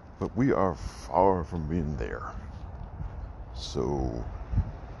 but we are far from being there. So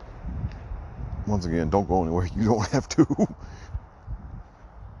once again, don't go anywhere you don't have to.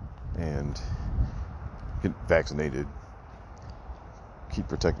 And get vaccinated. Keep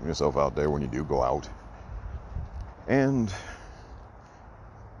protecting yourself out there when you do go out. And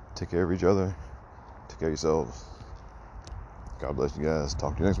take care of each other. Take care of yourselves. God bless you guys.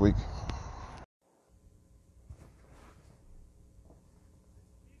 Talk to you next week.